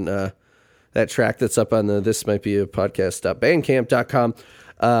collaborated on that track that's up on the This Might Be a Podcast.bandcamp.com.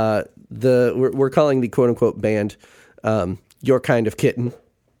 We're calling the quote-unquote band Your Kind of Kitten.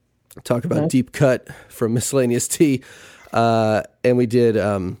 Talk about Deep Cut from Miscellaneous T. And we did,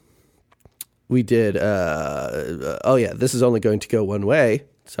 This Is Only Going to Go One Way.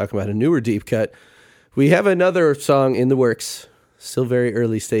 Talking about a newer Deep Cut. We have another song in the works. Still very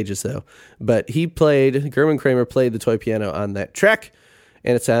early stages, though. But Gerwin Kramer played the toy piano on that track,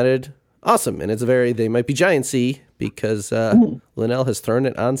 and it sounded awesome. And it's They Might Be Giant-y, because Linnell has thrown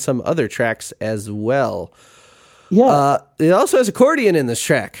it on some other tracks as well. Yeah. It also has accordion in this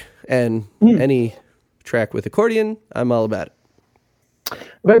track, and any track with accordion, I'm all about it.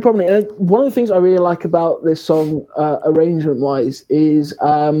 Very prominent. And one of the things I really like about this song, arrangement-wise, is,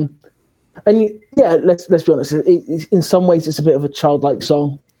 let's be honest. In some ways, it's a bit of a childlike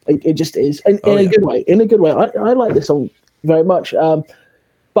song. It just is, and in a good way. In a good way, I like this song very much.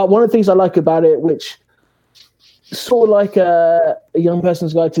 But one of the things I like about it, which sort of like a young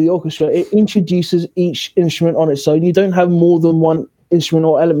person's guide to the orchestra, it introduces each instrument on its own. You don't have more than one instrument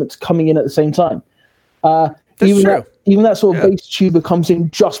or element coming in at the same time. Even that sort of bass tuba comes in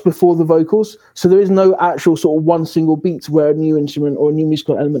just before the vocals, so there is no actual sort of one single beat where a new instrument or a new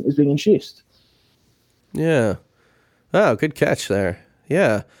musical element is being introduced. Yeah. Oh, good catch there.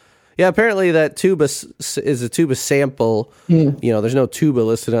 Yeah. Yeah, apparently that tuba is a tuba sample. There's no tuba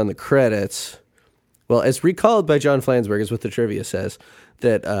listed on the credits. Well, as recalled by John Flansburgh, is what the trivia says,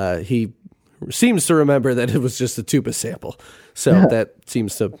 that he seems to remember that it was just a tuba sample. So that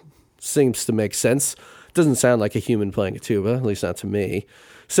seems to make sense. Doesn't sound like a human playing a tuba, at least not to me.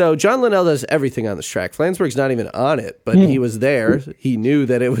 So John Linnell does everything on this track. Flansburgh's not even on it, but he was there. He knew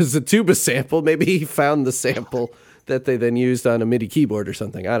that it was a tuba sample. Maybe he found the sample that they then used on a MIDI keyboard or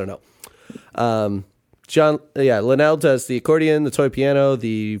something. I don't know. Linnell does the accordion, the toy piano,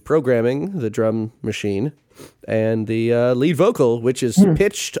 the programming, the drum machine, and the lead vocal, which is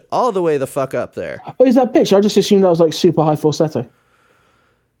pitched all the way the fuck up there. Oh, is that pitch? I just assumed that was like super high falsetto.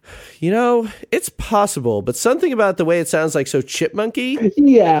 It's possible, but something about the way it sounds like so chipmunky.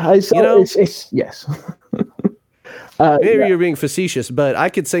 Yeah, it's yes. Maybe you're being facetious, but I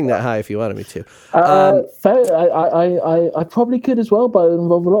could sing that high if you wanted me to. Fair. I probably could as well, but it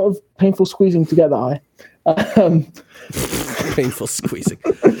involved a lot of painful squeezing to get that high. Painful squeezing.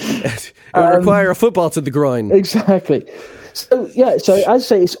 It would require a football to the groin. Exactly. So as I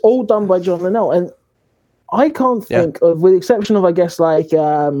say, it's all done by John Linnell, and I can't think of, with the exception of, I guess, like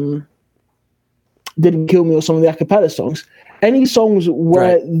Didn't Kill Me or some of the a cappella songs, any songs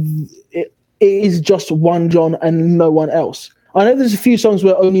where it is just one John and no one else. I know there's a few songs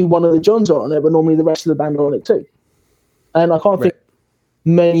where only one of the Johns are on it, but normally the rest of the band are on it too. And I can't think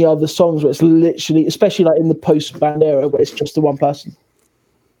many other songs where it's literally, especially like in the post-band era, where it's just the one person.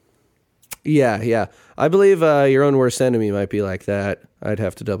 Yeah. I believe Your Own Worst Enemy might be like that. I'd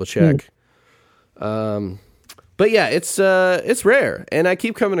have to double check. But yeah, it's rare, and I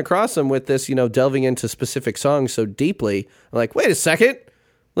keep coming across them with this, delving into specific songs so deeply. I'm like, wait a second,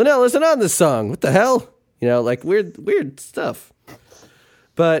 Linnell isn't on this song. What the hell? Like weird stuff.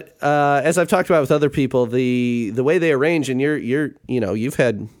 But as I've talked about with other people, the way they arrange, and you've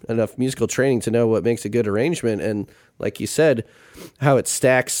had enough musical training to know what makes a good arrangement, and like you said, how it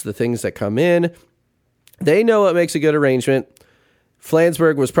stacks the things that come in. They know what makes a good arrangement.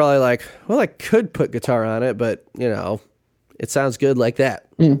 Flansburgh was probably like, well, I could put guitar on it, but, it sounds good like that.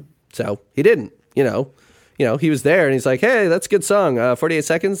 So he didn't, he was there and he's like, hey, that's a good song. 48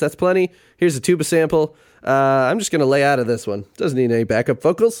 seconds, that's plenty. Here's a tuba sample. I'm just going to lay out of this one. Doesn't need any backup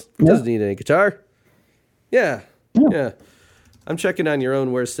vocals. Doesn't need any guitar. Yeah. I'm checking on Your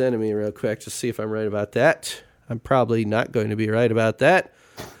Own Worst Enemy real quick to see if I'm right about that. I'm probably not going to be right about that.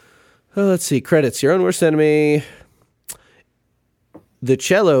 Let's see. Credits. Your Own Worst Enemy. The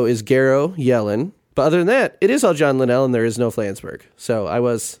cello is Garo Yellen. But other than that, it is all John Linnell and there is no Flansburgh. So I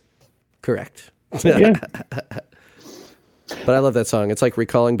was correct. Yeah. But I love that song. It's like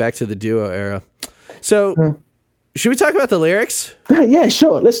recalling back to the duo era. So should we talk about the lyrics? Yeah,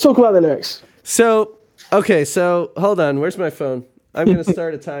 sure. Let's talk about the lyrics. So, okay. So hold on. Where's my phone? I'm going to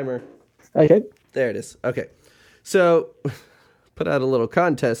start a timer. Okay. There it is. Okay. So put out a little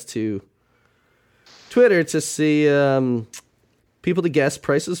contest to Twitter to see people to guess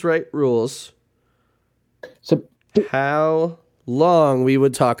Price is Right rules. So how long we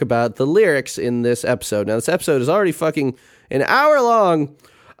would talk about the lyrics in this episode. Now, this episode is already fucking an hour long.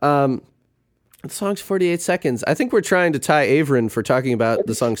 The song's 48 seconds. I think we're trying to tie Averin for talking about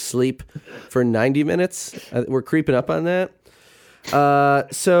the song Sleep for 90 minutes. We're creeping up on that.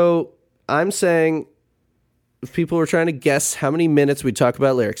 So I'm saying if people were trying to guess how many minutes we'd talk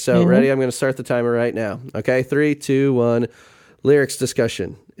about lyrics. So ready? I'm going to start the timer right now. Okay, 3, 2, 1. Lyrics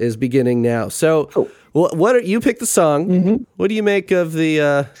discussion is beginning now. So what are, you pick the song. What do you make of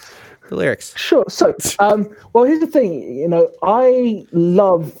the lyrics? Sure. So, well, here's the thing. I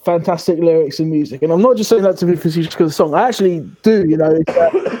love fantastic lyrics in music, and I'm not just saying that to be facetious because of the song. I actually do.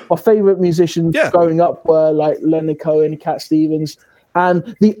 It's, my favorite musicians growing up were like Leonard Cohen, Cat Stevens,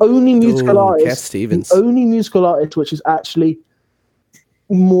 and the only musical artist, which is actually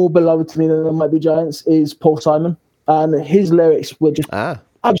more beloved to me than the Might Be Giants, is Paul Simon, and his lyrics were just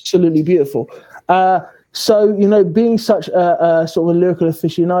absolutely beautiful. So, being such a sort of a lyrical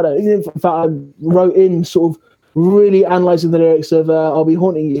aficionado, in fact, I wrote in sort of really analysing the lyrics of I'll Be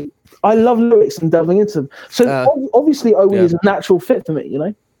Haunting You. I love lyrics and delving into them. So, obviously, Owie is a natural fit for me,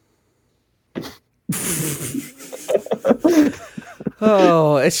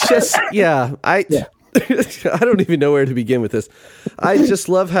 Oh, it's just, I don't even know where to begin with this. I just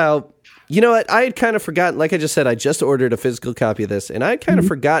love how, you know what, I had kind of forgotten, like I just said, I just ordered a physical copy of this, and I had kind of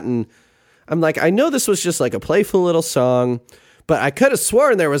forgotten. I'm like, I know this was just like a playful little song, but I could have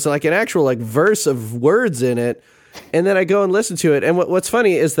sworn there was like an actual like verse of words in it. And then I go and listen to it. And what's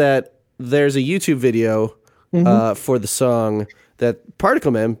funny is that there's a YouTube video for the song that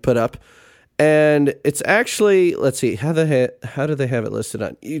Particle Man put up. And it's actually, let's see, how do they have it listed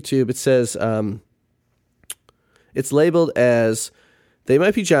on YouTube? It says, it's labeled as They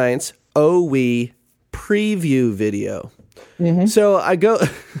Might Be Giants, Oh We preview video. So I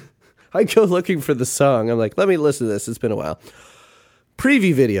go looking for the song. I'm like, let me listen to this. It's been a while.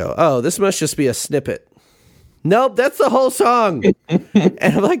 Preview video. Oh, this must just be a snippet. Nope, that's the whole song. And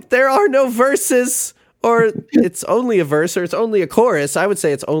I'm like, there are no verses, or it's only a verse, or it's only a chorus. I would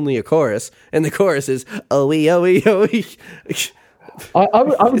say it's only a chorus. And the chorus is, oh-wee, oh-wee, oh-wee. I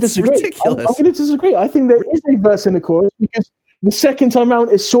would disagree. Ridiculous. I'm going to disagree. I think there is a verse in the chorus because the second time round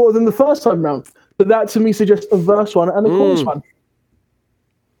is shorter than the first time round. But that to me suggests a verse one and a chorus one.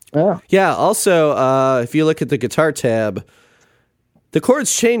 Yeah. Also, if you look at the guitar tab, the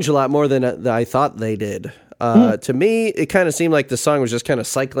chords change a lot more than I thought they did. To me, it kind of seemed like the song was just kind of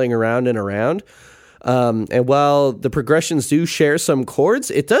cycling around and around. And while the progressions do share some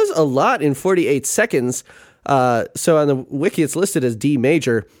chords, it does a lot in 48 seconds. So on the wiki, it's listed as D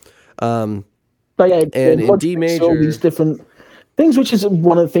major. But yeah, and in D major, all these different things, which is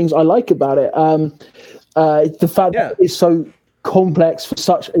one of the things I like about it. The fact that it's so complex for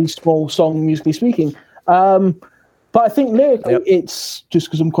such a small song, musically speaking. But I think lyrically, it's just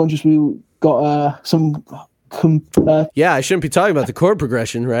because I'm conscious we got some. I shouldn't be talking about the chord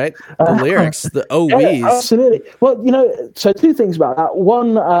progression, right? The lyrics, the OWs. Yeah, absolutely. Well, so two things about that.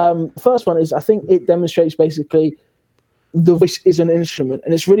 One, first one is I think it demonstrates basically the voice is an instrument,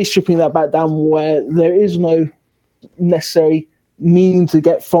 and it's really stripping that back down where there is no necessary meaning to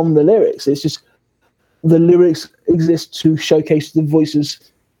get from the lyrics. It's just the lyrics exist to showcase the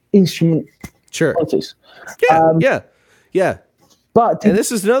voice's instrument qualities. Yeah. But and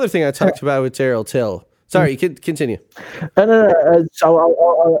this is another thing I talked about with Daryl Till. Sorry, you can continue. No. So, I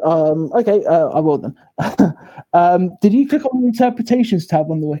will then. Did you click on the interpretations tab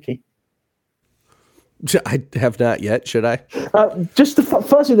on the wiki? I have not yet. Should I? Just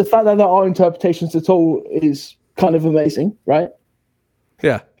firstly, the fact that there are interpretations at all is kind of amazing, right?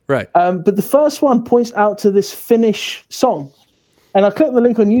 Yeah, right. But the first one points out to this Finnish song, and I clicked the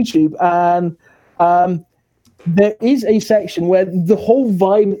link on YouTube, and there is a section where the whole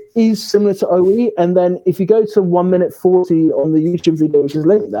vibe is similar to OE, and then if you go to 1 minute 40 on the YouTube video, which is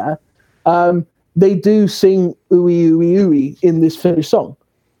linked there, they do sing "Ooey Ooey Ooey" in this finished song.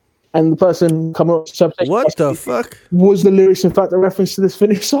 And the person coming up to what the fuck was the lyrics, in fact, a reference to this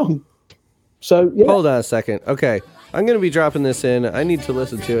finished song. So yeah. Hold on a second. Okay, I'm gonna be dropping this in. I need to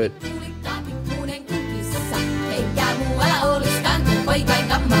listen to it.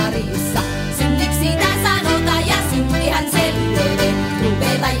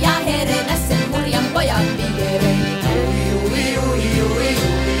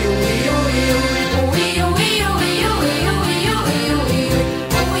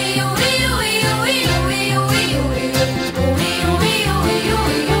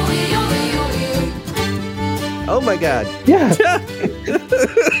 Oh my god. Yeah.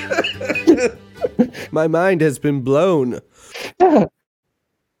 My mind has been blown. Yeah.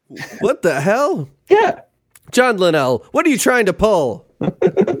 What the hell? Yeah. John Linnell, what are you trying to pull?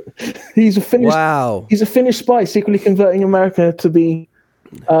 He's a Finnish. Wow. He's a Finnish spy secretly converting America to be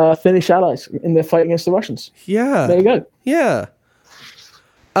Finnish allies in their fight against the Russians. Yeah. There you go. Yeah.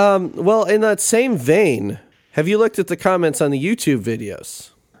 Well, in that same vein, have you looked at the comments on the YouTube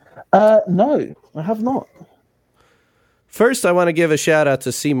videos? No, I have not. First, I want to give a shout out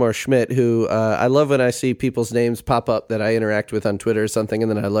to Seymour Schmidt, who I love when I see people's names pop up that I interact with on Twitter or something,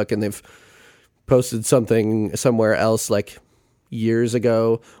 and then I look and they've posted something somewhere else like years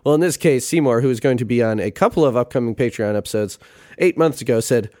ago. Well, in this case, Seymour, who is going to be on a couple of upcoming Patreon episodes, 8 months ago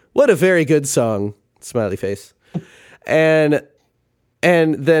said, "What a very good song," smiley face. And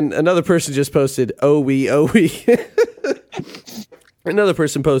then another person just posted, "Oh we." Another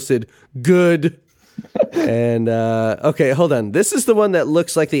person posted, "Good." And okay, hold on. This is the one that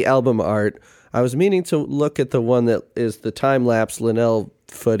looks like the album art. I was meaning to look at the one that is the time-lapse Linnell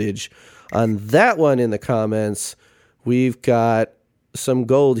footage. On that one in the comments, we've got some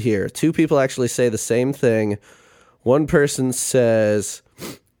gold here. Two people actually say the same thing. One person says,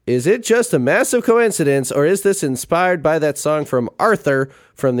 "Is it just a massive coincidence, or is this inspired by that song from Arthur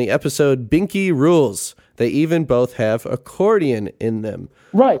from the episode Binky Rules? They even both have accordion in them."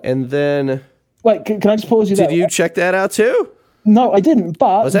 Right. And then... Wait, can I just pause you there? Did you check that out too? No, I didn't.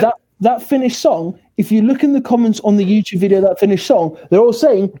 But Was that- that finished song, if you look in the comments on the YouTube video of that finished song, they're all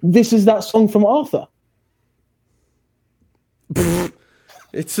saying this is that song from Arthur.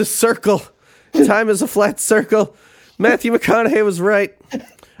 It's a circle. Time is a flat circle. Matthew McConaughey was right.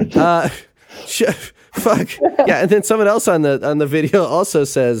 Fuck. Yeah, and then someone else on the video also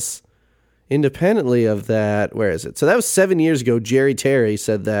says, independently of that, where is it? So that was 7 years ago. Jerry Terry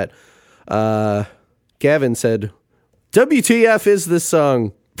said that. Gavin said, "WTF is this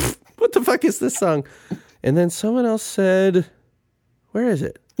song?" What the fuck is this song? And then someone else said, where is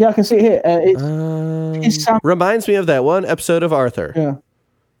it? Yeah, I can see it here. It's reminds me of that one episode of Arthur. Yeah.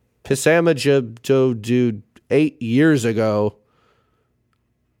 Pisama dude 8 years ago.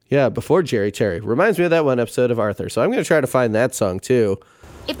 Yeah, before Jerry Terry. Reminds me of that one episode of Arthur. So I'm going to try to find that song too.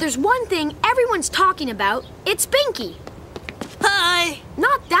 If there's one thing everyone's talking about, it's Binky. Hi!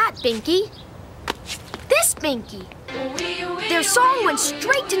 Not that Binky. This Binky. Their song went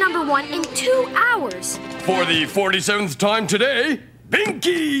straight to #1 in 2 hours. For the 47th time today,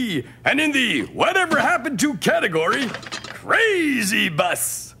 Binky! And in the Whatever Happened to category, Crazy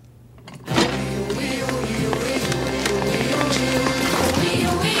Bus.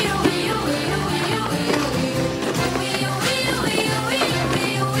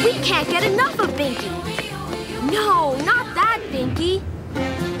 We can't get enough of Binky. No, not that Binky.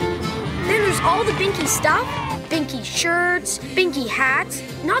 Then there's all the Binky stuff. Binky shirts, Binky hats,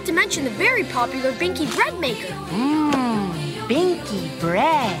 not to mention the very popular Binky bread maker. Binky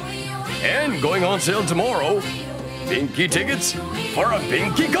bread. And going on sale tomorrow, Binky tickets for a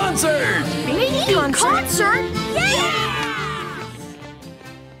Binky concert. Binky concert? Yeah!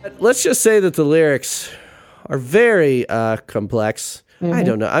 Let's just say that the lyrics are very complex. Mm-hmm. I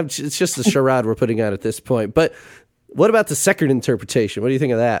don't know. It's just a charade we're putting out at this point. But what about the second interpretation? What do you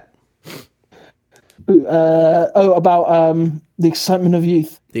think of that? About the excitement of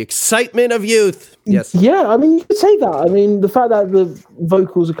youth. The excitement of youth. Yes. Yeah, I mean, you could say that. I mean, the fact that the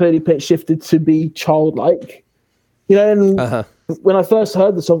vocals are clearly pitch shifted to be childlike. You know, and when I first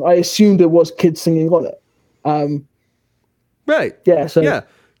heard the song, I assumed it was kids singing on it. Right. Yeah. So. Yeah.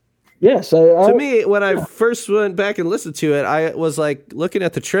 Yeah. So to me, when I first went back and listened to it, I was like looking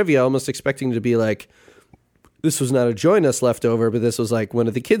at the trivia, almost expecting to be like, this was not a Join Us leftover, but this was like one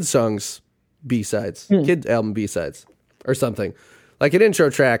of the kids' songs B-sides, kid album B-sides or something. Like an intro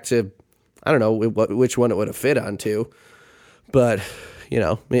track to, I don't know which one it would have fit onto. But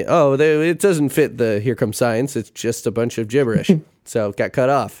it doesn't fit the Here Comes Science. It's just a bunch of gibberish. So it got cut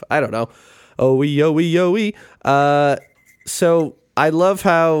off. I don't know. Oh-wee. So I love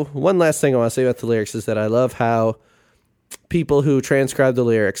how, one last thing I want to say about the lyrics is that I love how people who transcribe the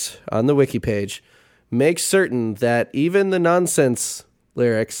lyrics on the wiki page make certain that even the nonsense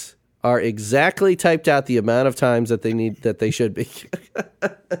lyrics are exactly typed out the amount of times that they should be.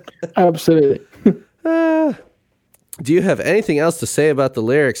 Absolutely. Do you have anything else to say about the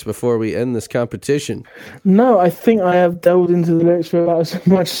lyrics before we end this competition? No, I think I have delved into the lyrics for about as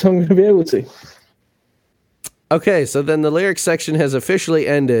much as I'm going to be able to. Okay, so then the lyrics section has officially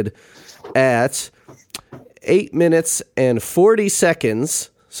ended at 8 minutes and 40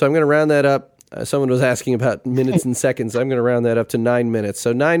 seconds. So I'm going to round that up. Someone was asking about minutes and seconds. I'm going to round that up to 9 minutes.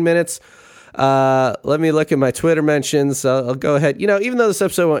 So 9 minutes. Let me look at my Twitter mentions. I'll go ahead. Even though this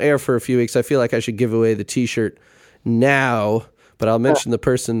episode won't air for a few weeks, I feel like I should give away the T-shirt now. But I'll mention the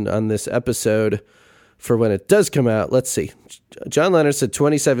person on this episode for when it does come out. Let's see. John Leonard said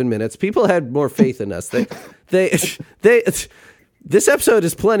 27 minutes. People had more faith in us. This episode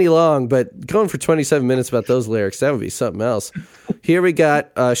is plenty long, but going for 27 minutes about those lyrics, that would be something else. Here we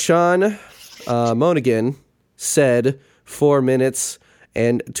got Sean Monaghan said 4 minutes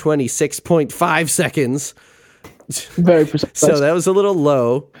and 26.5 seconds. Very precise. So that was a little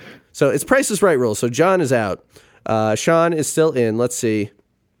low. So it's Price is Right rule. So John is out. Sean is still in. Let's see.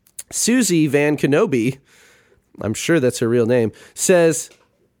 Susie Van Kenobi, I'm sure that's her real name, says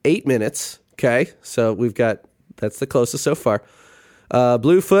 8 minutes. Okay, so that's the closest so far.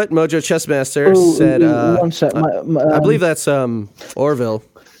 Bluefoot Mojo Chessmaster said, 1 sec. I believe that's Orville.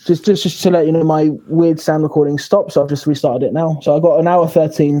 Just to let you know, my weird sound recording stopped, so I've just restarted it now. So I got an hour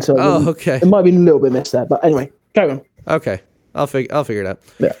 13. So okay. It might be a little bit missed there, but anyway, carry on. Okay, I'll figure it out.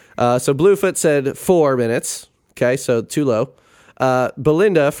 Yeah. So Bluefoot said 4 minutes. Okay, so too low.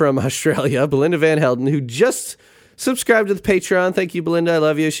 Belinda from Australia, Belinda Van Helden, who just subscribed to the Patreon. Thank you, Belinda. I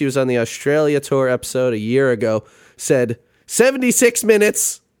love you. She was on the Australia tour episode a year ago. Said 76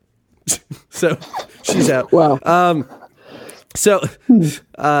 minutes. So she's out. Wow. So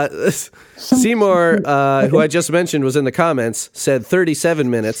Seymour, who I just mentioned, was in the comments, said 37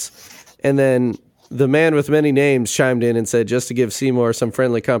 minutes. And then the man with many names chimed in and said, just to give Seymour some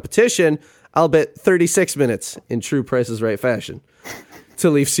friendly competition, I'll bet 36 minutes in true Price is Right fashion to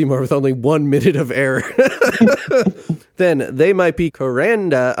leave Seymour with only 1 minute of error. Then They Might Be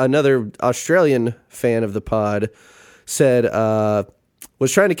Coranda, another Australian fan of the pod, said,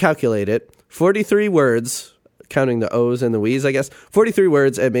 was trying to calculate it. 43 words, counting the O's and the We's, I guess. 43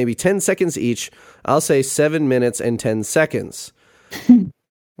 words at maybe 10 seconds each. I'll say 7 minutes and 10 seconds.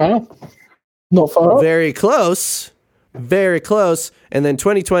 Wow. Not far off. Very close. Very close. And then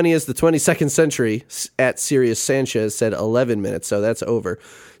 2020 is the 22nd century at Sirius Sanchez said 11 minutes. So that's over.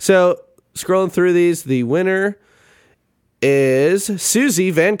 So scrolling through these, the winner is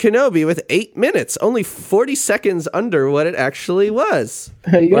Susie Van Kenobi with 8 minutes, only 40 seconds under what it actually was.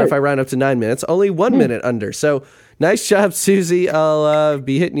 Or if I round up to 9 minutes, only 1 minute under. So nice job, Susie. I'll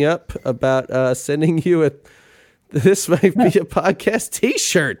be hitting you up about sending you this might be a podcast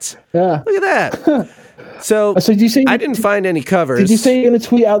T-shirt. Yeah. Look at that. So did you say, I didn't find any covers. Did you say you're going to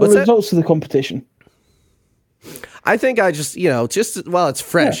tweet out the results of the competition? I think I just while it's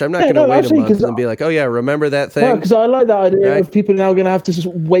fresh, I'm not going to wait a month and be like, oh yeah, remember that thing? Yeah, because I like that idea of people now going to have to just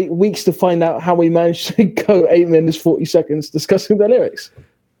wait weeks to find out how we managed to go 8 minutes, 40 seconds discussing the lyrics.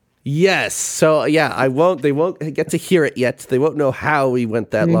 Yes. So yeah, they won't get to hear it yet. They won't know how we went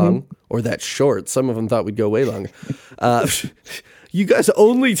that long or that short. Some of them thought we'd go way longer. You guys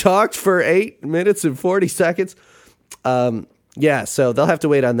only talked for 8 minutes and 40 seconds. Yeah, so they'll have to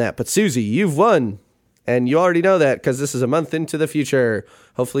wait on that. But Susie, you've won. And you already know that because this is a month into the future.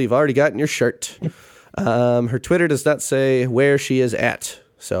 Hopefully you've already gotten your shirt. Her Twitter does not say where she is at.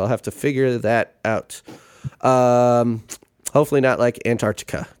 So I'll have to figure that out. Hopefully not like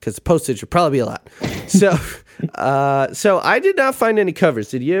Antarctica because the postage would probably be a lot. So I did not find any covers.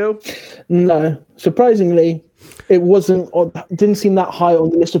 Did you? No. Surprisingly, it didn't seem that high on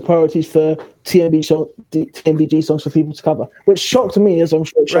the list of priorities for TMBG songs for people to cover, which shocked me, as I'm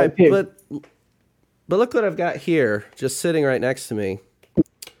sure it shocked you. But look what I've got here, just sitting right next to me.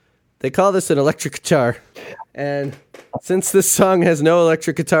 They call this an electric guitar. And since this song has no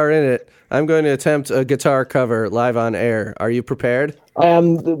electric guitar in it, I'm going to attempt a guitar cover live on air. Are you prepared? I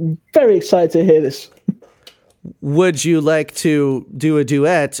am very excited to hear this. Would you like to do a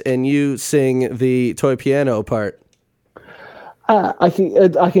duet and you sing the toy piano part? I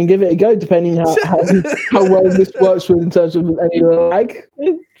can give it a go, depending how well this works with in terms of any lag.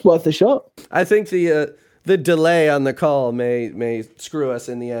 It's worth a shot. I think the the delay on the call may screw us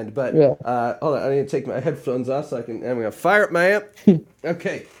in the end. But Yeah. hold on, I need to take my headphones off so I'm gonna fire up my amp.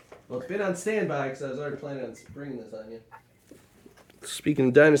 Okay. Well, it's been on standby because I was already planning on bringing this on you. Speaking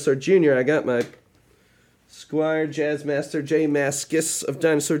of Dinosaur Jr., I got my Squier Jazzmaster J Mascis of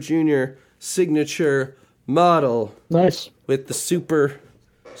Dinosaur Jr. signature model. Nice. With the super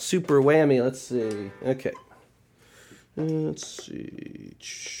whammy. Let's see. Okay. Let's see.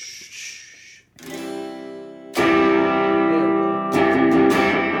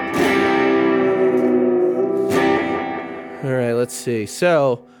 All right, let's see.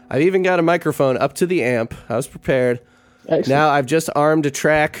 So I've even got a microphone up to the amp. I was prepared. Excellent. Now I've just armed a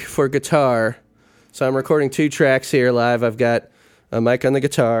track for guitar. So I'm recording 2 tracks here live. I've got a mic on the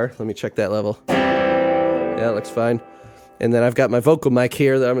guitar. Let me check that level. Yeah, it looks fine. And then I've got my vocal mic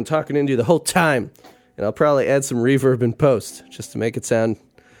here that I've been talking into the whole time. And I'll probably add some reverb in post just to make it sound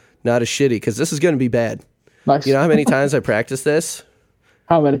not as shitty, because this is going to be bad. Nice. You know how many times I practiced this?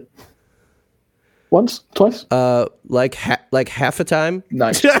 How many? Once? Twice? Like half a time.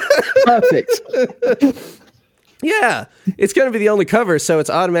 Nice. Perfect. Yeah, it's going to be the only cover, so it's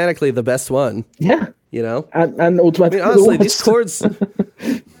automatically the best one. Yeah. You know? And automatically. I mean, honestly,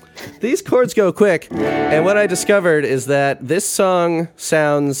 these chords go quick. And what I discovered is that this song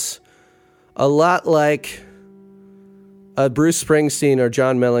sounds a lot like a Bruce Springsteen or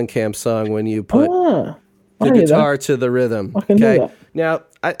John Mellencamp song when you put the guitar to the rhythm. I can do that. Now,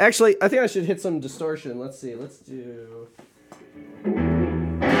 I think I should hit some distortion. Let's see. Let's do...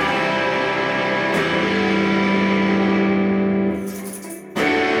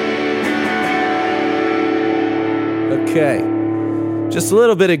 Okay. Just a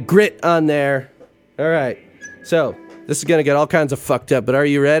little bit of grit on there. All right. So, this is going to get all kinds of fucked up, but are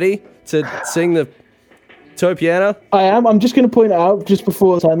you ready to sing the toy piano? I am. I'm just going to point out just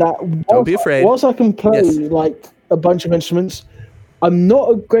before saying that. Don't be afraid. Whilst I can play like a bunch of instruments, I'm not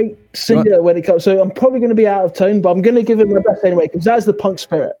a great singer when it comes. So I'm probably going to be out of tone, but I'm going to give it my best anyway because that's the punk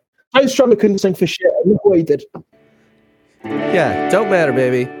spirit. Joe Strummer couldn't sing for shit. And look what he did. Yeah, don't matter,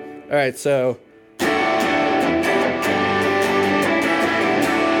 baby. All right, so...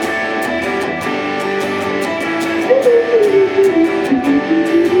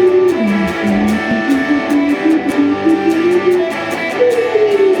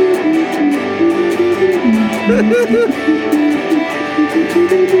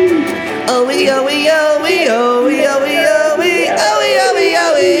 Oh we oh we oh we oh we oh we oh we oh we oh we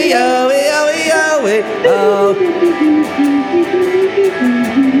oh we oh we oh we oh we oh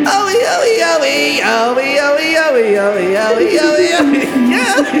oh we oh we oh we oh we oh we oh we oh we oh we oh we oh we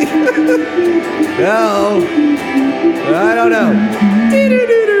No, I don't know.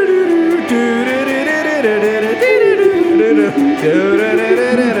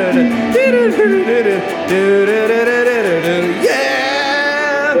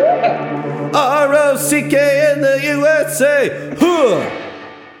 Yeah! R-O-C-K in the USA!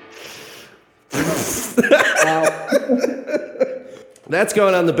 That's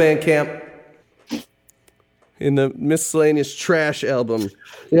going on the Bandcamp. In the Miscellaneous Trash album.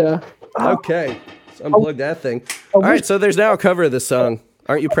 Yeah. Okay. So unplug that thing. All right, so there's now a cover of this song.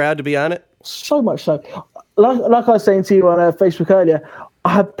 Aren't you proud to be on it? So much so. Like I was saying to you on Facebook earlier,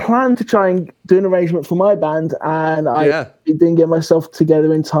 I had planned to try and do an arrangement for my band, and I didn't get myself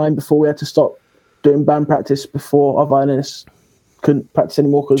together in time before we had to stop doing band practice before our violinists couldn't practice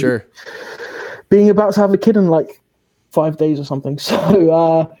anymore because being about to have a kid in like 5 days or something.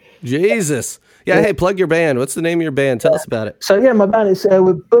 So, Jesus. Yeah, hey, plug your band. What's the name of your band? Tell us about it. So, yeah, my band is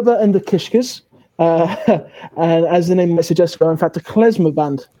with Bubba and the Kishkas. And as the name might suggest, we're in fact a klezmer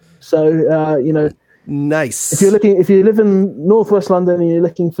band. So, you know, nice. If you live in northwest London and you're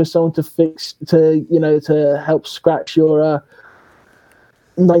looking for someone to help scratch your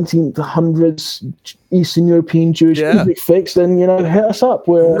 1900s Eastern European Jewish music fix, then hit us up.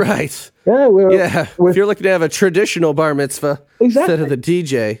 We're right. Yeah, if you're looking to have a traditional bar mitzvah instead of the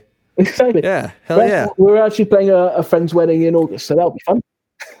DJ. Exactly. Yeah. Hell yeah. We're actually playing a friend's wedding in August, so that'll be fun.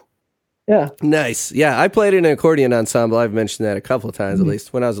 Yeah. Nice. Yeah, I played in an accordion ensemble. I've mentioned that a couple of times, at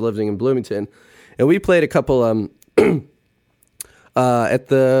least, when I was living in Bloomington. And we played a couple at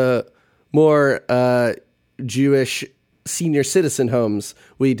the more Jewish senior citizen homes.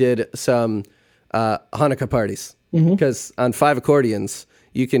 We did some Hanukkah parties. Because on 5 accordions,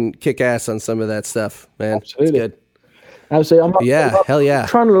 you can kick ass on some of that stuff, man. Absolutely. It's good. Absolutely. Hell yeah. I'm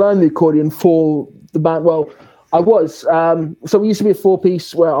trying to learn the accordion for the band. Well, I was. So we used to be a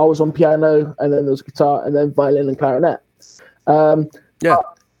 4-piece where I was on piano, and then there was guitar, and then violin and clarinet.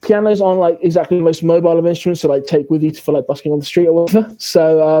 Pianos aren't like exactly the most mobile of instruments to like take with you for like busking on the street or whatever.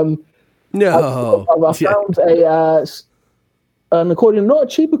 So No. I found an accordion, not a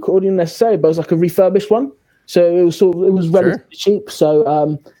cheap accordion necessarily, but it was like a refurbished one. So it was relatively cheap.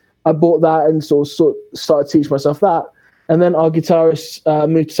 So I bought that and sort of started to teach myself that. And then our guitarist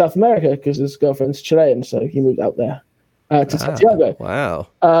moved to South America because his girlfriend's Chilean, so he moved out there to Santiago. Wow.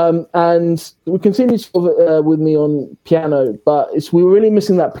 And we continued with me on piano, but we were really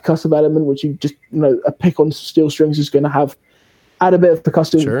missing that percussive element, which you just, a pick on steel strings is going to add a bit of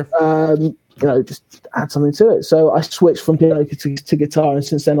percussive, just add something to it. So I switched from piano to guitar, and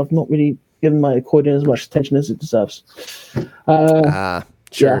since then I've not really given my accordion as much attention as it deserves.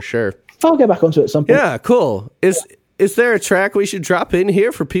 Sure. I'll get back onto it at some point. Yeah, cool. Is there a track we should drop in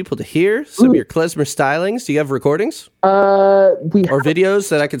here for people to hear? Some of your klezmer stylings? Do you have recordings? Or videos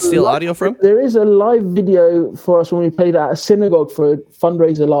that I could steal audio from? There is a live video for us when we played at a synagogue for a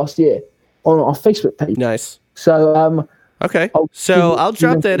fundraiser last year on our Facebook page. Nice. So, okay. I'll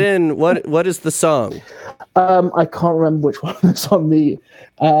drop that in. What is the song? I can't remember which one is on the...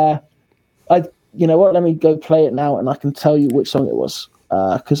 you know what? Let me go play it now, and I can tell you which song it was,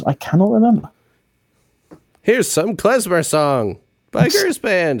 because I cannot remember. Here's some klezmer song by Girls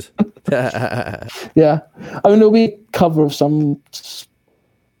Band. Yeah. I mean, it'll be a cover of some,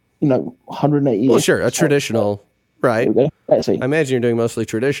 180 years. Well, sure, a traditional, right? Let's see. I imagine you're doing mostly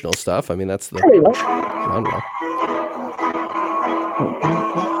traditional stuff. I mean, that's the genre.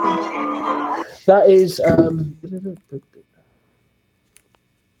 That is...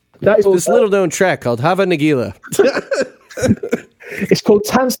 that is this little-known track called Hava Nagila. It's called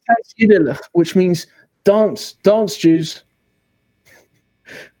Tanz Yidilach, which means dance Jews.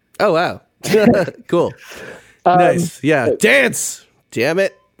 Oh, wow. Cool. Nice. Yeah. Dance. Damn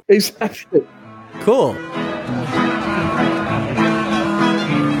it. Exactly. Cool.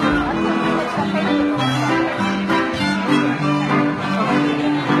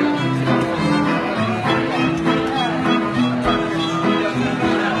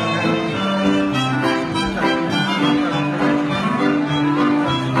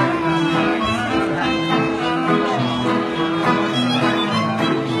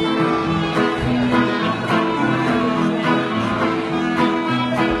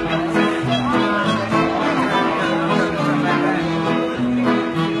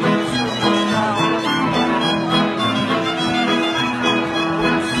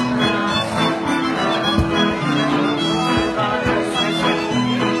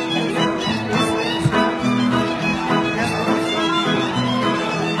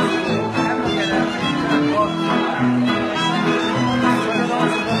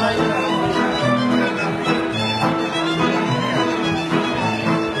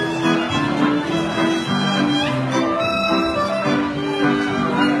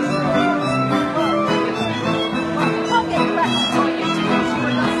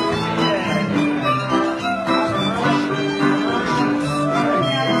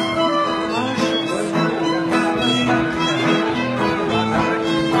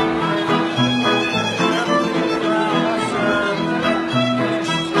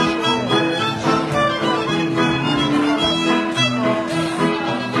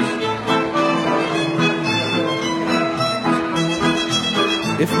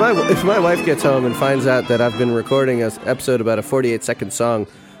 If my wife gets home and finds out that I've been recording an episode about a 48-second song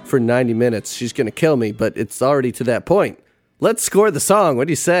for 90 minutes, she's going to kill me, but it's already to that point. Let's score the song. What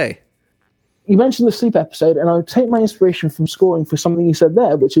do you say? You mentioned the sleep episode, and I'll take my inspiration from scoring for something you said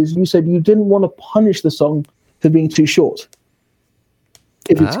there, which is you said you didn't want to punish the song for being too short.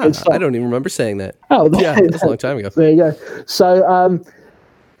 I don't even remember saying that. Oh, yeah, that's a long time ago. There you go. So,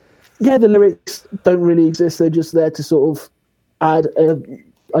 the lyrics don't really exist. They're just there to sort of add a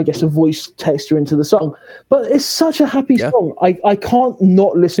voice texture into the song, but it's such a happy song. I can't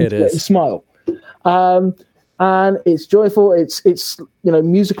not listen to it and smile. And it's joyful. It's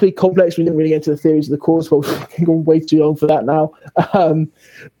musically complex. We didn't really get into the theories of the chords, but we're going way too long for that now.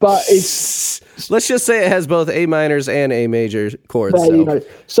 But let's just say it has both A minors and A major chords.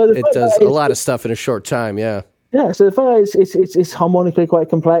 So it does a lot of stuff in a short time. Yeah. Yeah, so the fact is it's harmonically quite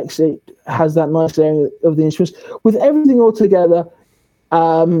complex. It has that nice layering of the instruments. With everything all together,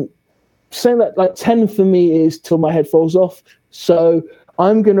 saying that like 10 for me is Till My Head Falls Off. So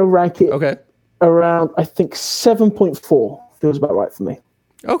I'm going to rank it around, I think, 7.4. Feels about right for me.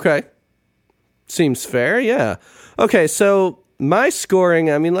 Okay. Seems fair, yeah. Okay, so my scoring,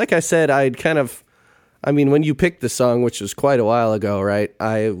 I mean, like I said, when you picked the song, which was quite a while ago, right,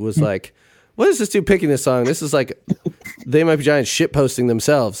 I was like, what is this dude picking this song? This is like, They Might Be Giants shit posting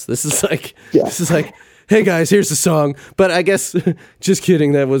themselves. This is like, hey guys, here's the song. But I guess, just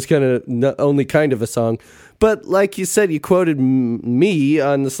kidding, that was kind of only kind of a song. But like you said, you quoted me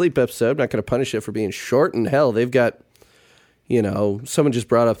on the Sleep episode. I'm not going to punish it for being short. And hell, they've got, someone just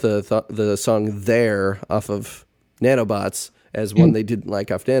brought up the song There off of Nanobots as one they didn't like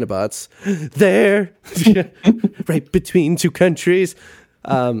off Nanobots. There, right between two countries.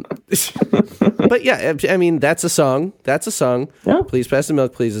 But yeah, I mean, that's a song. Yeah. Please Pass the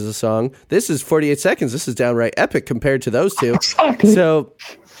Milk, Please is a song. This is 48 seconds. This is downright epic compared to those two. Exactly. So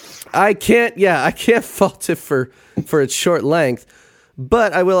I can't fault it for its short length.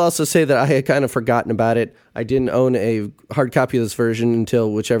 But I will also say that I had kind of forgotten about it. I didn't own a hard copy of this version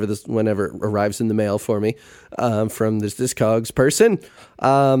until whenever it arrives in the mail for me from this Discogs person.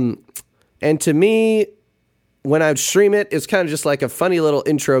 And to me, when I would stream it, it's kind of just like a funny little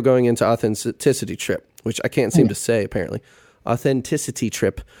intro going into Authenticity Trip, which I can't seem to say, apparently. Authenticity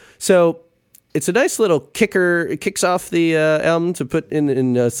Trip. So it's a nice little kicker. It kicks off the album, to put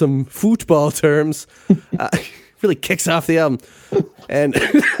in some football terms. Really kicks off the album. And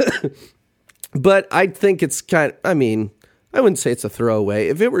but I think it's I wouldn't say it's a throwaway.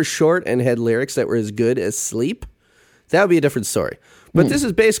 If it were short and had lyrics that were as good as Sleep, that would be a different story. But this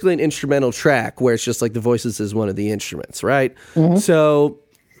is basically an instrumental track where it's just like the voices is one of the instruments, right? Mm-hmm. So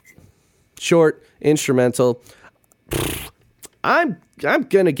short, instrumental. I'm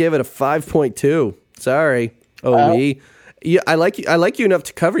gonna give it a 5.2. Sorry, OE. Yeah, I like you enough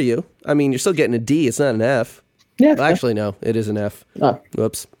to cover you. I mean, you're still getting a D. It's not an F. Yeah. Well, actually, no, it is an F. Oh.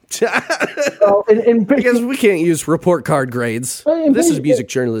 Whoops. Well, because we can't use report card grades. This is music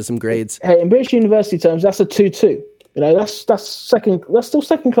journalism grades. Hey, in British university terms, that's a 2-2. That's second. That's still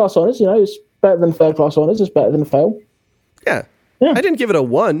second class honors. It's better than third class honors. It's better than a fail. Yeah. I didn't give it a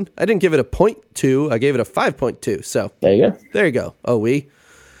 1. I didn't give it a 0.2. I gave it a 5.2. So there you go. Oh, we.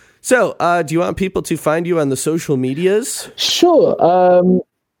 So, do you want people to find you on the social medias? Sure.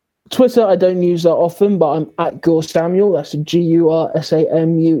 Twitter, I don't use that often, but I'm at Gore Samuel. That's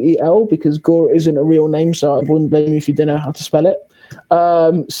Gursamuel, because Gore isn't a real name, so I wouldn't blame you if you didn't know how to spell it.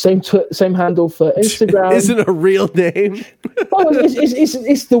 Same handle for Instagram. Isn't a real name. Oh,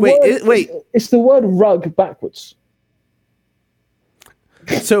 it's the word. It's the word rug backwards.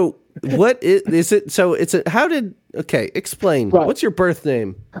 So what is it? So it's explain. Right. What's your birth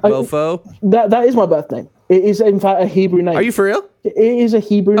name, Mofo? That is my birth name. It is in fact a Hebrew name. Are you for real? It is a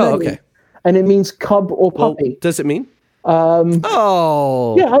Hebrew name. Oh, okay. And it means cub or puppy. Well, does it mean? Yeah, I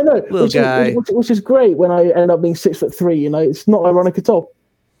know. Little guy. Which is great when I end up being 6'3". It's not ironic at all.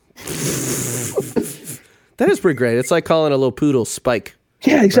 That is pretty great. It's like calling a little poodle Spike.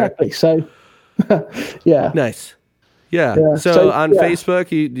 Yeah, exactly. Right? So, yeah. Nice. Yeah. So on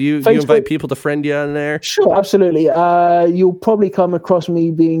Facebook, you invite people to friend you on there? Sure, absolutely. You'll probably come across me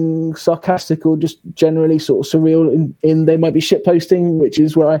being sarcastic or just generally sort of surreal in they might be shit posting, which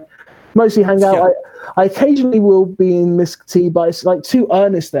is where I mostly hang out. Yeah. I occasionally will be in Miss T, but it's like too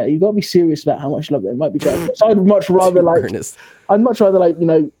earnest there. You've got to be serious about how much you love it. It might be joking. So I'd much rather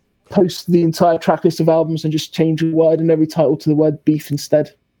post the entire track list of albums and just change a word in every title to the word beef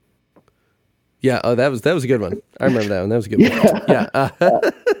instead. Yeah, that was a good one. I remember that one. That was a good one. Yeah.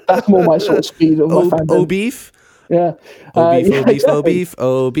 That's more my sort of speed of my fandom. Oh beef? Yeah. Oh beef.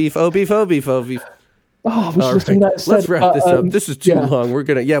 Oh, we should have done that instead. Let's wrap this up. This is too long. We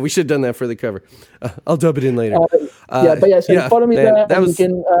should have done that for the cover. I'll dub it in later. Follow me there. You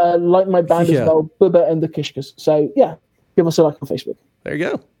can like my band as well, Bubba and the Kishkas. So yeah, give us a like on Facebook. There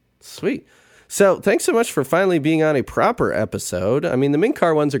you go. Sweet. So thanks so much for finally being on a proper episode. I mean, the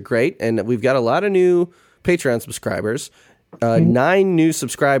Minkar ones are great, and we've got a lot of new Patreon subscribers. 9 new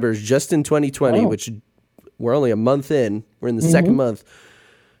subscribers just in 2020, which we're only a month in. We're in the second month.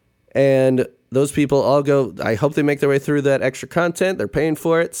 And those people all go, I hope they make their way through that extra content. They're paying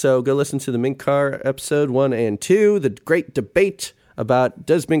for it. So go listen to the Minkar episode 1 and 2, the great debate about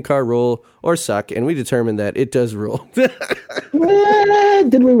does Minkar rule or suck, and we determined that it does rule. Did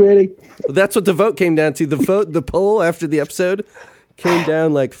we really? That's what the vote came down to. The poll after the episode came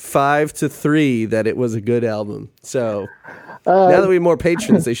down like 5-3 that it was a good album. So now that we have more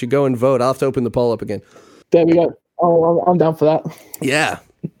patrons, they should go and vote. I'll have to open the poll up again. There we go. Oh, I'm down for that. Yeah.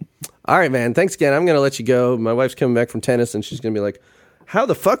 All right, man. Thanks again. I'm going to let you go. My wife's coming back from tennis, and she's going to be like, how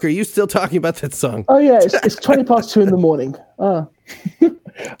the fuck are you still talking about that song? Oh, yeah. It's 2:20 in the morning.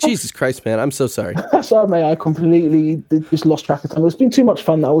 Jesus Christ, man. I'm so sorry. Sorry, mate. I completely just lost track of time. It's been too much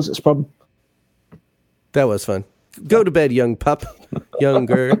fun. That was its problem. That was fun. Go to bed, young pup.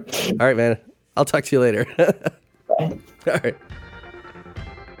 Younger. All right, man. I'll talk to you later. All right.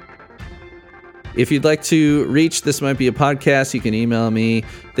 If you'd like to reach This Might Be a Podcast, you can email me,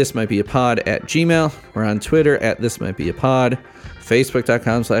 thismightbeapod@gmail. We're on Twitter @thismightbeapod,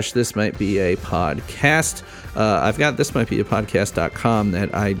 facebook.com/thismightbeapodcast. I've got thismightbeapodcast.com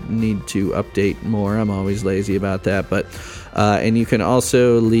that I need to update more. I'm always lazy about that. But and you can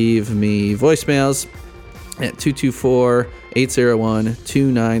also leave me voicemails at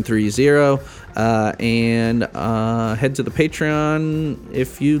 224-801-2930. And head to the Patreon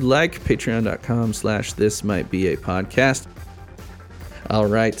if you like, patreon.com/thismightbeapodcast. All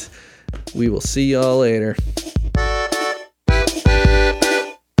right. We will see y'all later.